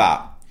whatnot.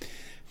 But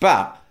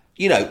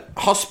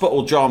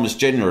hospital dramas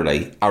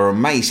generally are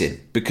amazing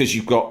because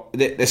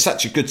there's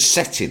such a good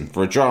setting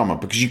for a drama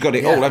because you've got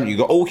it all, haven't you?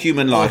 You've got all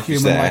human life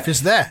is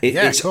there.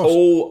 It's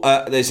all,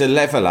 there's a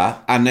leveller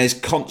and there's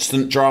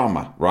constant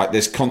drama, right?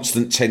 There's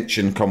constant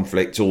tension,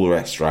 conflict, all the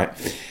rest, right?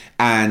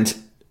 And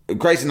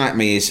Grey's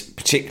Anatomy is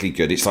particularly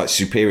good. It's like a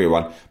superior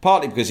one,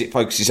 partly because it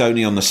focuses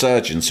only on the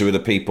surgeons who are the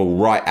people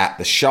right at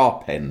the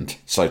sharp end,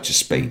 so to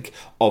speak,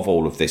 of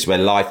all of this, where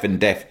life and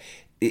death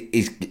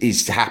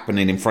is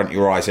happening in front of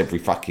your eyes every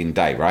fucking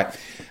day, right?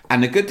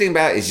 And the good thing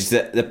about it is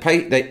that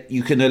that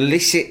you can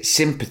elicit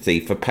sympathy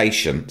for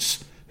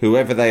patients,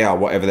 whoever they are,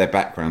 whatever their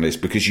background is,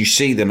 because you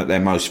see them at their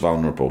most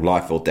vulnerable,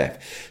 life or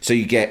death. So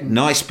you get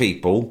nice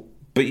people,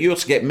 but you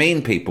also get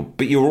mean people,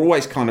 but you're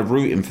always kind of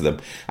rooting for them.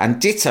 And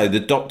ditto the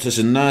doctors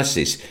and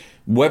nurses,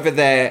 whether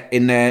they're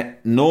in their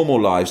normal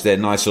lives, they're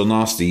nice or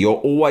nasty, you're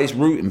always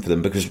rooting for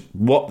them because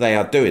what they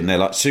are doing, they're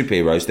like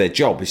superheroes, their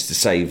job is to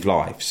save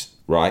lives,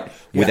 right?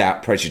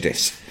 Without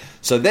prejudice.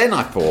 So then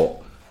I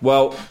thought,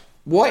 well,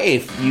 what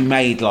if you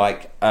made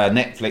like a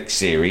Netflix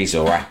series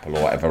or Apple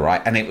or whatever,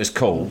 right? And it was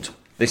called,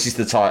 this is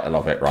the title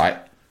of it, right?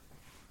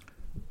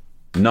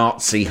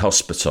 Nazi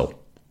Hospital.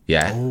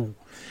 Yeah. Ooh.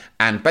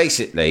 And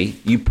basically,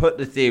 you put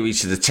the theory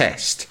to the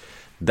test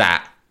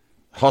that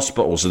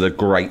hospitals are the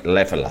great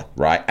leveller,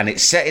 right? And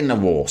it's set in the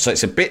war. So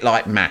it's a bit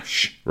like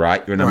MASH,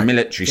 right? You're in a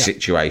military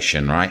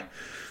situation, right?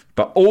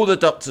 But all the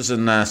doctors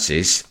and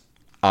nurses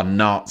are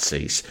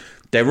Nazis.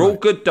 They're all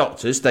good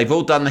doctors. They've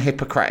all done the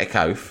Hippocratic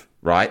Oath,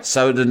 right?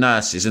 So are the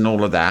nurses and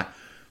all of that.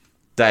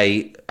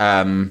 They're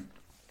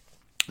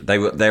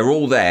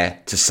all there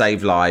to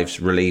save lives,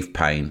 relieve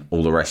pain,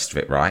 all the rest of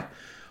it, right?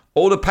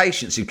 All the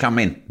patients who come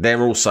in,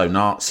 they're also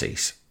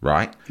Nazis,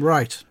 right?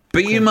 Right.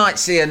 But you might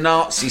see a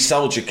Nazi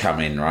soldier come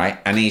in, right?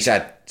 And he's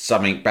had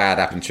something bad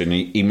happen to him.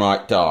 He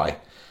might die.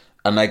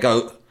 And they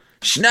go,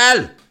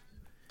 Schnell!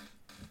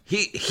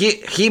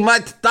 He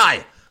might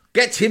die.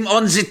 Get him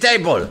on the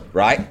table,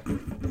 right?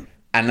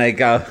 And they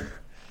go,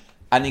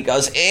 and he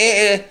goes,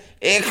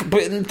 ich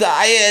bin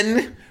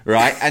dying,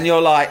 right? And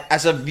you're like,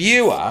 as a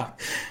viewer,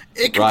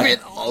 ich bin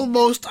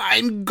almost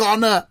ein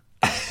Goner.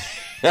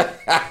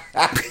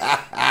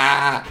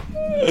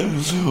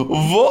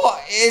 Wo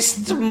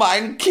ist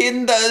mein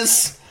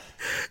Kindes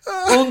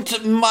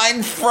und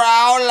mein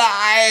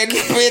Fraulein,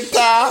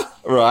 bitte?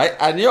 Right?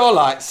 And you're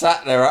like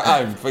sat there at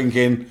home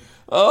thinking,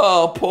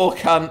 oh, poor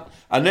cunt.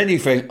 And then you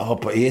think, oh,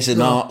 but he is a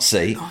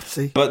Nazi.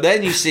 But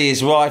then you see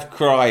his wife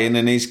crying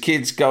and his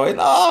kids going,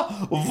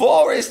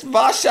 wo ist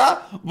Wasser?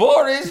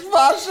 Wo ist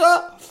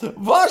Wasser?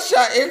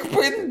 Wasser, ich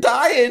bin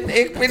dying.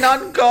 Ich bin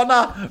ein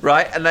Goner.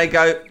 Right? And they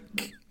go,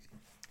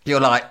 you're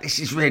like, this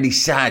is really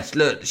sad.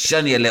 Look, she's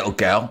only a little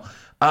girl.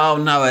 Oh,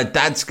 no, her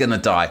dad's going to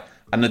die.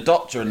 And the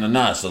doctor and the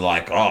nurse are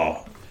like,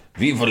 oh,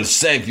 we will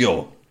save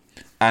you.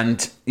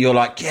 And you're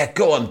like, yeah,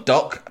 go on,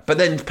 doc. But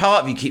then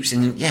part of you keeps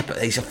saying, yeah,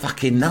 but he's a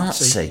fucking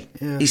Nazi.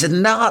 Yeah. He's a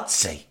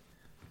Nazi.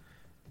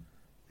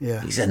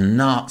 Yeah. He's a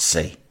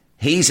Nazi.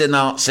 He's a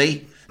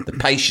Nazi. The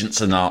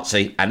patient's a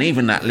Nazi. And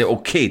even that little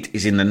kid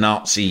is in the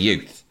Nazi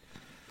youth.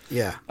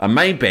 Yeah. And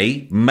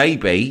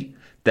maybe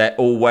they're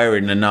all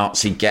wearing the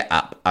Nazi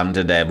get-up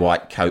under their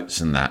white coats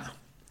and that.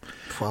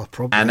 Well,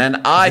 probably. And then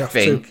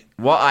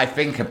what I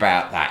think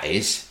about that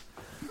is...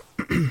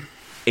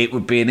 it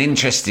would be an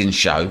interesting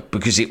show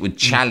because it would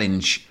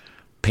challenge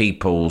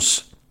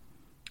people's...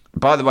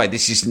 By the way,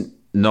 this is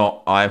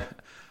not... I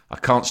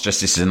can't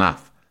stress this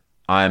enough.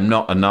 I am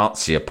not a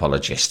Nazi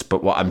apologist,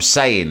 but what I'm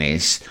saying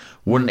is,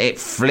 wouldn't it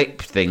flip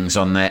things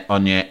in their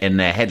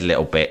head a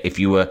little bit if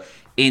you were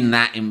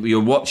you're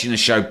watching a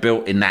show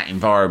built in that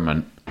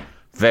environment,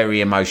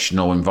 very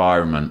emotional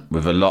environment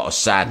with a lot of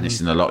sadness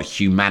and a lot of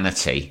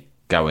humanity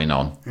going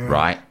on,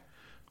 right?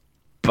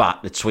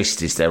 But the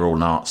twist is they're all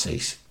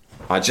Nazis.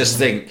 I just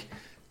think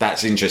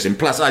that's interesting.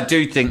 Plus, I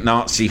do think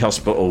Nazi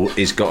Hospital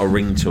has got a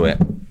ring to it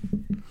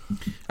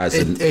as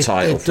a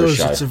title for a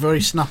show. It's a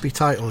very snappy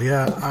title,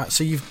 yeah.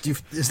 So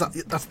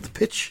that's the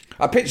pitch?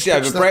 I pitched it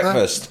over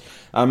breakfast,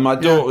 and my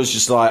daughter was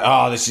just like,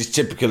 "Oh, this is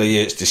typical of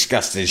you. It's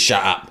disgusting.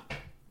 Shut up."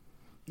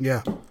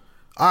 Yeah,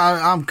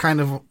 I'm kind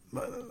of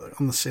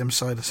on the same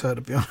side as her,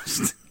 to be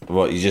honest.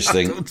 What you just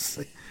think?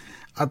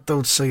 I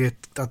don't see it.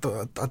 I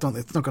don't.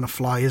 It's not going to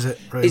fly, is it?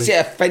 Really? Is it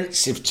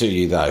offensive to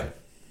you though?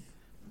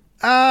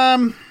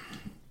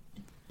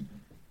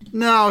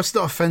 No, it's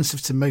not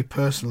offensive to me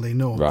personally,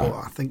 no. Right. But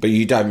I think But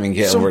you don't think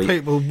it'll some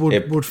people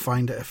would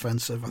find it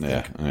offensive, I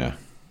think. Yeah.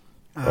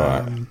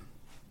 Right.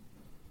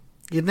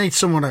 You'd need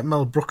someone like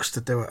Mel Brooks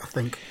to do it, I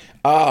think.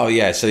 Oh,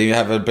 yeah, so you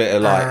have a bit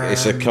of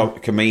it's a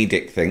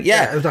comedic thing.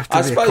 Yeah, it would have to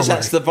I be a suppose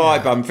that's the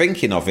comedy, vibe I'm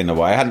thinking of in a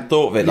way. I hadn't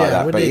thought of it like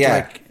that, but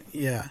yeah.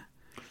 Yeah.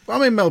 Well,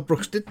 I mean, Mel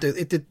Brooks he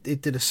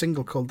did a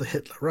single called The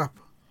Hitler Rap.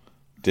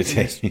 Did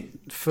he?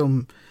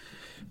 Film,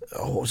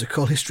 what was it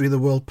called? History of the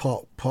World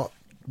Part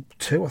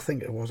 2, I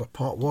think it was, or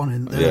Part 1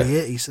 in the early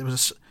 80s. There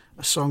was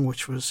a song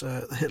which was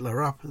The Hitler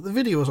Rap. The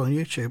video was on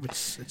YouTube.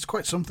 It's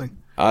quite something.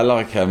 I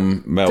like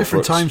Mel Different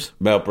Brooks. times.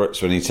 Mel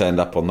Brooks, when he turned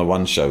up on the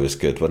One Show, was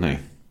good, wasn't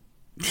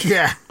he?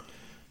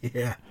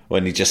 Yeah.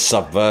 When he just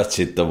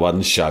subverted the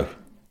One Show.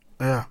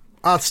 Yeah.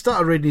 I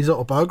started reading his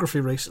autobiography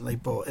recently,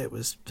 but it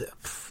was...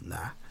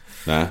 Nah,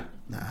 it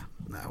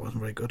wasn't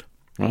very good.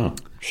 Oh,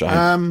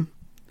 shame.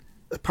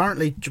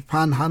 Apparently,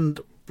 Japan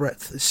hand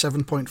breadth is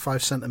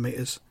 7.5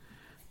 centimetres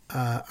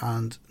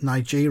and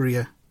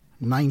Nigeria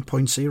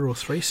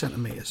 9.03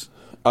 centimetres.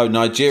 Oh,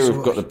 Nigeria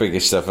have got the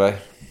biggest, have they?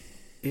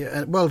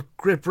 Yeah, well,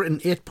 Great Britain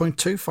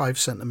 8.25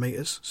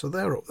 centimetres, so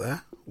they're up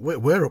there.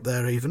 We're up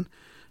there even,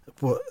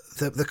 but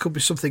there could be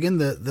something in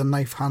the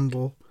knife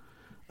handle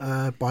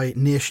by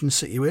nation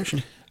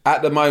situation.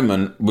 At the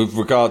moment, with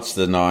regards to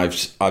the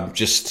knives,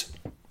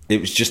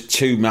 it was just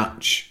too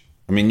much.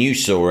 I mean, you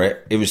saw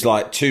it. It was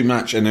like too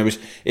much, and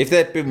if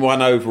there'd been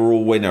one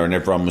overall winner and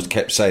everyone was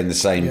kept saying the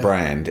same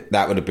brand,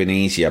 that would have been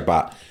easier.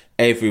 But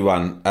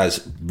everyone has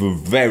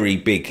very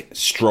big,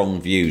 strong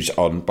views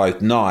on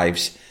both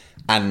knives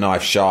and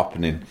knife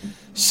sharpening.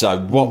 So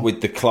what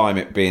with the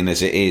climate being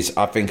as it is,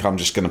 I think I'm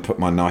just going to put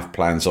my knife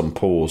plans on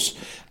pause,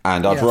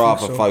 and I'd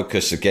rather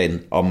focus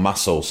again on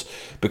muscles,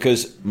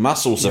 because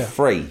muscles are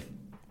free.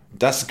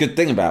 That's the good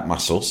thing about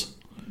muscles.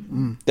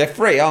 They're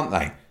free, aren't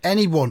they?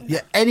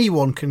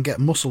 Anyone can get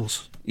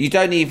muscles. You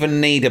don't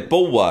even need a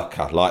bull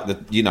worker like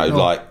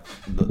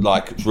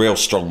like real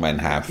strong men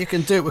have. You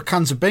can do it with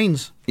cans of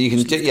beans. You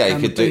can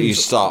do, You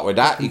start with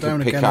that. You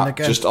can pick up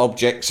just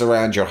objects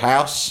around your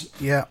house.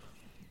 Yeah.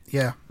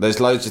 There's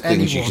loads of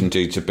things you can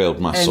do to build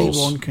muscles.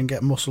 Anyone can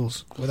get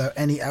muscles without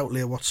any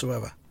outlay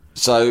whatsoever.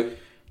 So,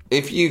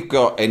 if you've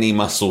got any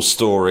muscle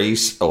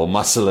stories or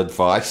muscle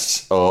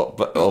advice or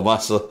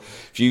muscle,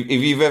 if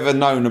you've ever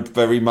known a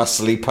very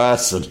muscly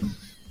person,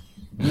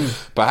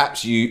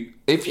 perhaps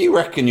if you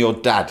reckon your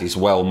dad is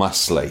well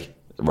muscly,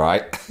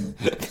 right,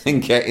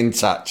 then get in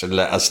touch and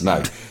let us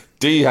know.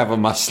 Do you have a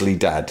muscly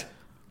dad?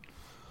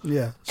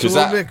 Yeah. Because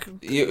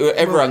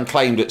everyone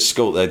claimed at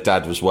school their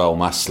dad was well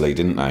muscly,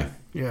 didn't they?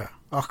 Yeah,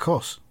 of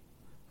course.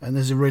 And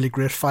there's a really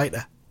great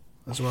fighter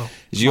as well.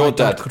 Is your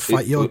dad could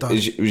fight your dad?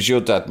 Was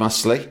your dad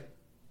muscly?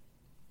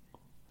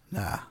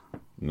 Nah.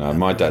 No,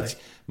 my dad's.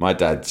 My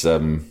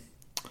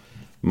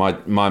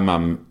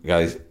mum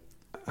goes.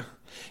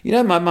 You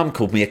know, my mum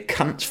called me a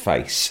cunt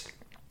face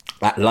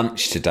at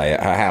lunch today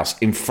at her house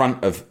in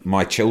front of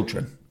my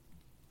children.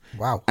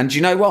 Wow. And do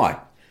you know why?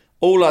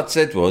 All I'd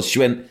said was,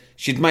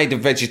 she'd made a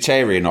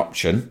vegetarian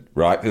option,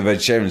 right, for the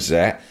vegetarians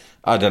there.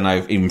 I don't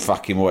know even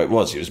fucking what it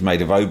was. It was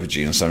made of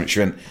aubergine or something.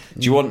 She went,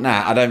 do you want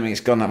that? I don't think it's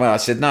gone that well. I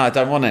said, no, I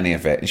don't want any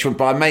of it. And she went,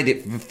 but I made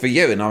it for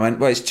you. And I went,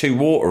 well, it's too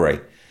watery.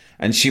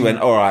 And she went,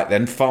 all right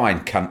then,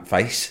 fine, cunt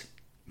face.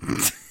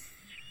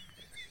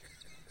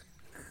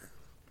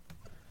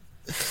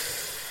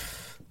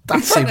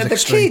 That seems the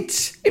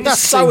kids. It was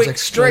so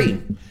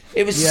extreme.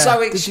 It was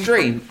so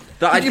extreme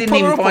that I didn't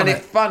even find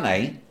it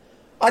funny.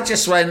 I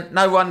just went,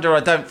 no wonder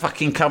I don't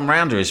fucking come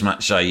round her as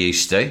much as I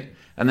used to.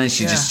 And then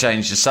she just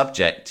changed the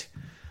subject.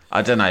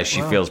 I don't know if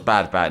she feels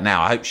bad about it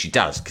now. I hope she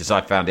does, because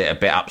I found it a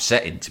bit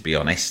upsetting, to be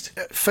honest.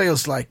 It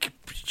feels like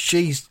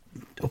she's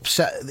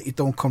upset that you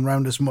don't come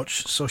round as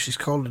much, so she's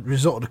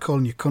resorted to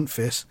calling you cunt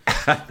face.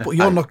 But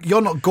you're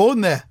not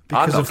going there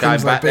because of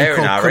things like being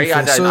called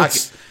cunt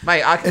face.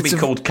 I can be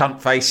called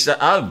cunt face at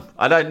home.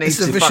 I don't need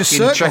to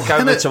fucking trek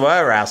over to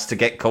her house to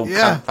get called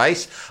cunt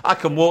face. I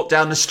can walk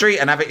down the street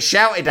and have it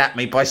shouted at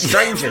me by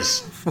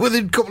strangers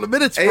within a couple of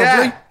minutes, probably.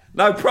 Yeah,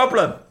 no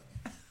problem.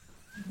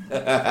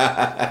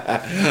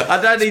 I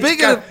don't need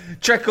to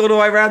trek all the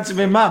way round to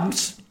my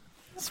mum's.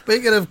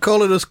 Speaking of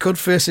calling us cunt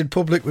face in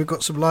public, we've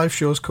got some live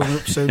shows coming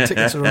up soon.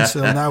 Tickets are on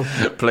sale now.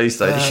 Please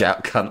don't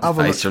shout cunt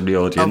face from the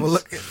audience.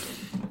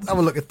 Have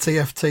a look at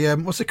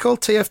TFTM. What's it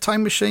called?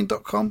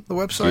 TFTimemachine.com, the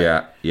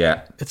website?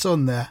 Yeah. It's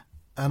on there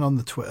and on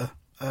the Twitter.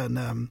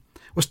 And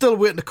we're still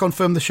waiting to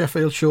confirm the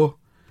Sheffield show.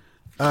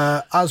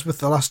 As with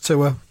the last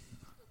tour,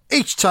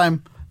 each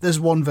time there's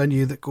one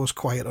venue that goes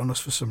quiet on us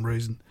for some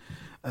reason.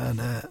 And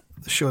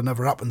the show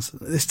never happens.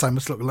 This time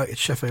it's looking like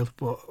it's Sheffield,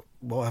 but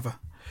whatever.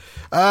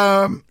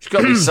 It's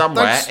got to be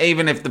somewhere.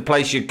 Even if the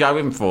place you're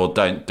going for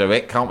don't do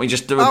it, can't we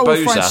just do a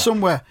boozer? We'll find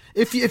somewhere.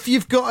 If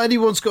you've got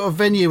anyone's got a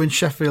venue in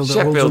Sheffield that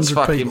Sheffield's holds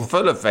 100 fucking people,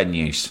 full of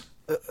venues.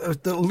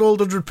 That'll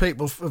hold 100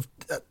 people of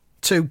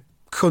two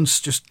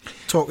cunts just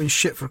talking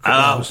shit for a couple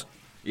of hours.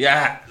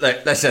 Yeah,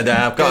 listen,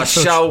 I've got a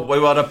show we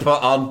want to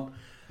put on.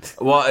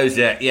 What is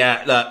it?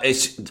 Yeah, look,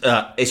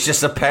 it's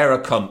just a pair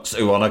of cunts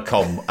who want to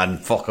come and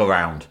fuck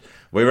around.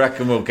 We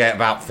reckon we'll get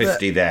about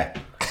 50 there.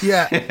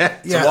 Yeah,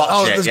 to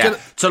watch it, yeah.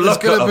 To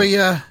look at them.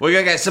 We're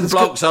going to get some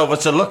blokes over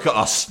to look at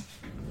us.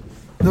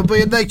 There'll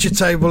be a nature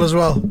table as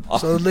well,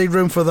 so there'll need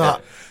room for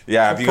that.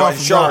 Yeah, have you got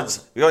insurance?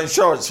 Have you got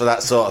insurance for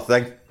that sort of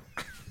thing?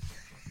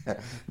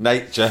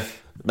 Nature.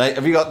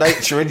 Have you got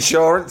nature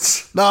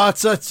insurance? No,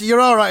 you're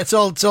all right. It's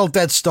all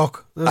dead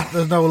stock.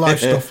 There's no live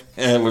stuff.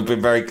 Yeah, we've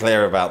been very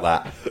clear about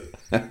that.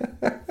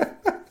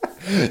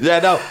 Yeah,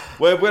 no,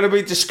 we're going to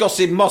be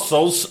discussing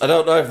mussels. I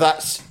don't know if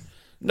that's...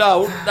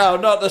 No,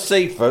 not the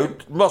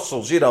seafood.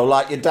 Mussels,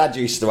 like your dad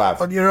used to have.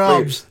 On your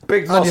arms.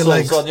 Big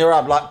mussels on your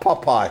arm, like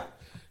Popeye.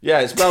 Yeah,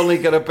 it's only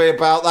going to be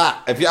about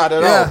that. I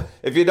don't know.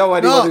 If you know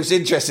anyone who's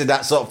interested in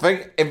that sort of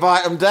thing,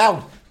 invite them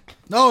down.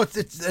 No,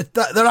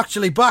 they're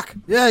actually back.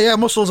 Yeah,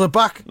 mussels are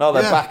back. No,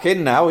 they're back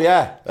in now,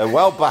 yeah. They're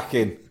well back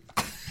in.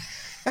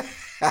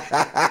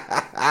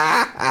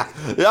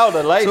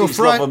 The ladies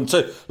love them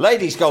too.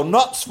 Ladies go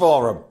nuts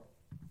for them.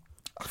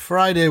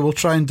 Friday we'll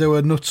try and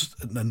do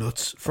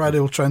Friday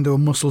we'll try and do a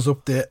mussels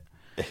update.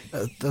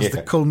 That's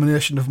the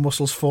culmination of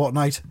Mussels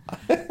Fortnight.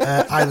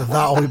 Either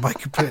that or we might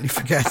completely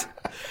forget.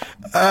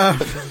 I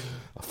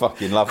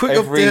fucking love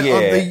every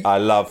year. I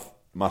love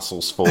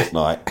Mussels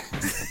Fortnight.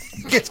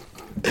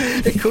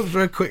 It comes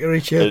very quicker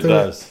each year. It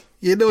does.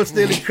 You know it's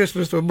nearly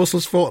Christmas when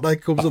Mussels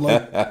Fortnight comes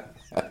along.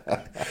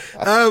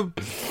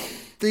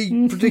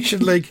 The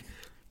Prediction League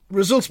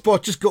results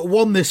bot just got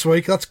 1 this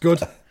week. That's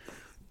good.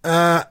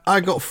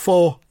 I got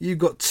 4. You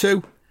got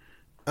 2.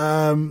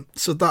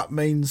 So that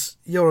means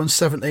you're on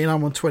 17.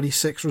 I'm on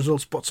 26.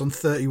 Results bot's on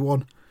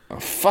 31.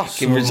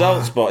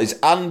 Results bot is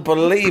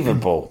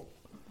unbelievable.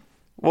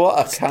 What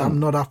a cunt. I'm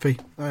not happy.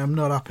 I am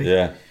not happy.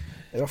 Yeah.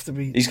 It'll have to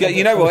be. He's got.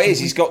 You know what it is?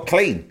 He's got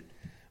clean.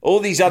 All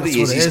these other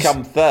years he's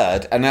come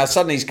third, and now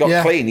suddenly he's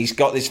got clean. He's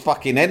got this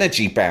fucking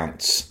energy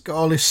bounce. Got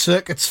all his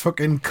circuits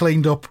fucking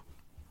cleaned up.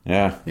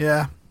 Yeah.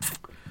 Yeah.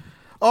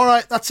 All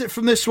right, that's it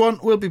from this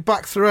one. We'll be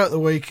back throughout the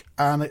week,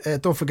 and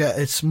don't forget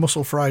it's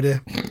Muscle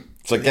Friday.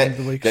 So get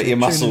your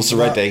muscles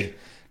ready,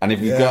 and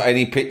if you've got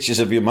any pictures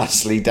of your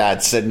muscly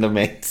dad, send them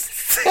in.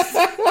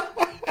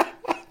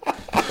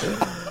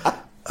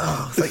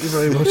 Thank you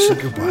very much. So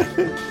goodbye.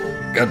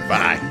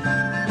 Goodbye.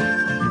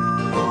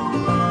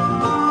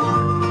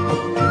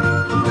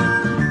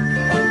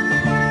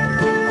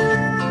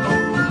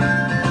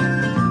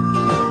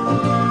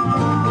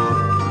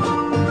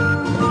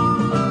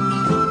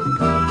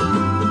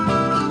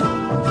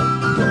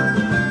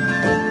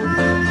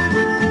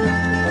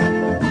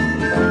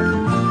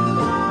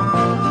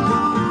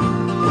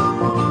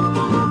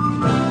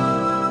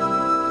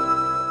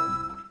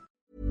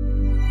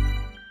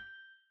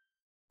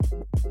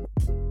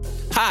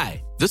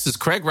 Hi, this is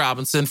Craig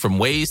Robinson from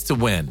Ways to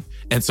Win,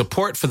 and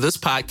support for this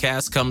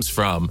podcast comes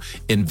from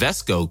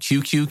Invesco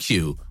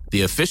QQQ,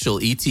 the official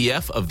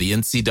ETF of the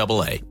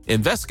NCAA.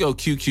 Invesco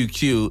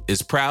QQQ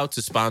is proud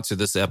to sponsor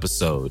this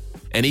episode,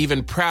 and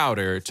even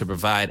prouder to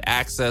provide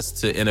access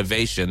to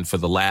innovation for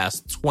the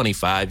last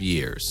 25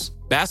 years.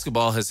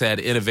 Basketball has had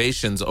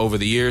innovations over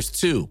the years,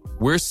 too.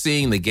 We're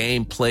seeing the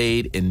game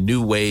played in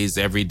new ways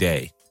every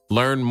day.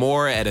 Learn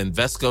more at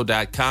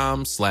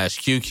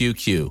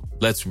Invesco.com/QQQ.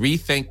 Let's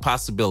rethink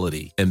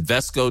possibility.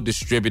 Invesco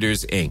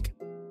Distributors, Inc.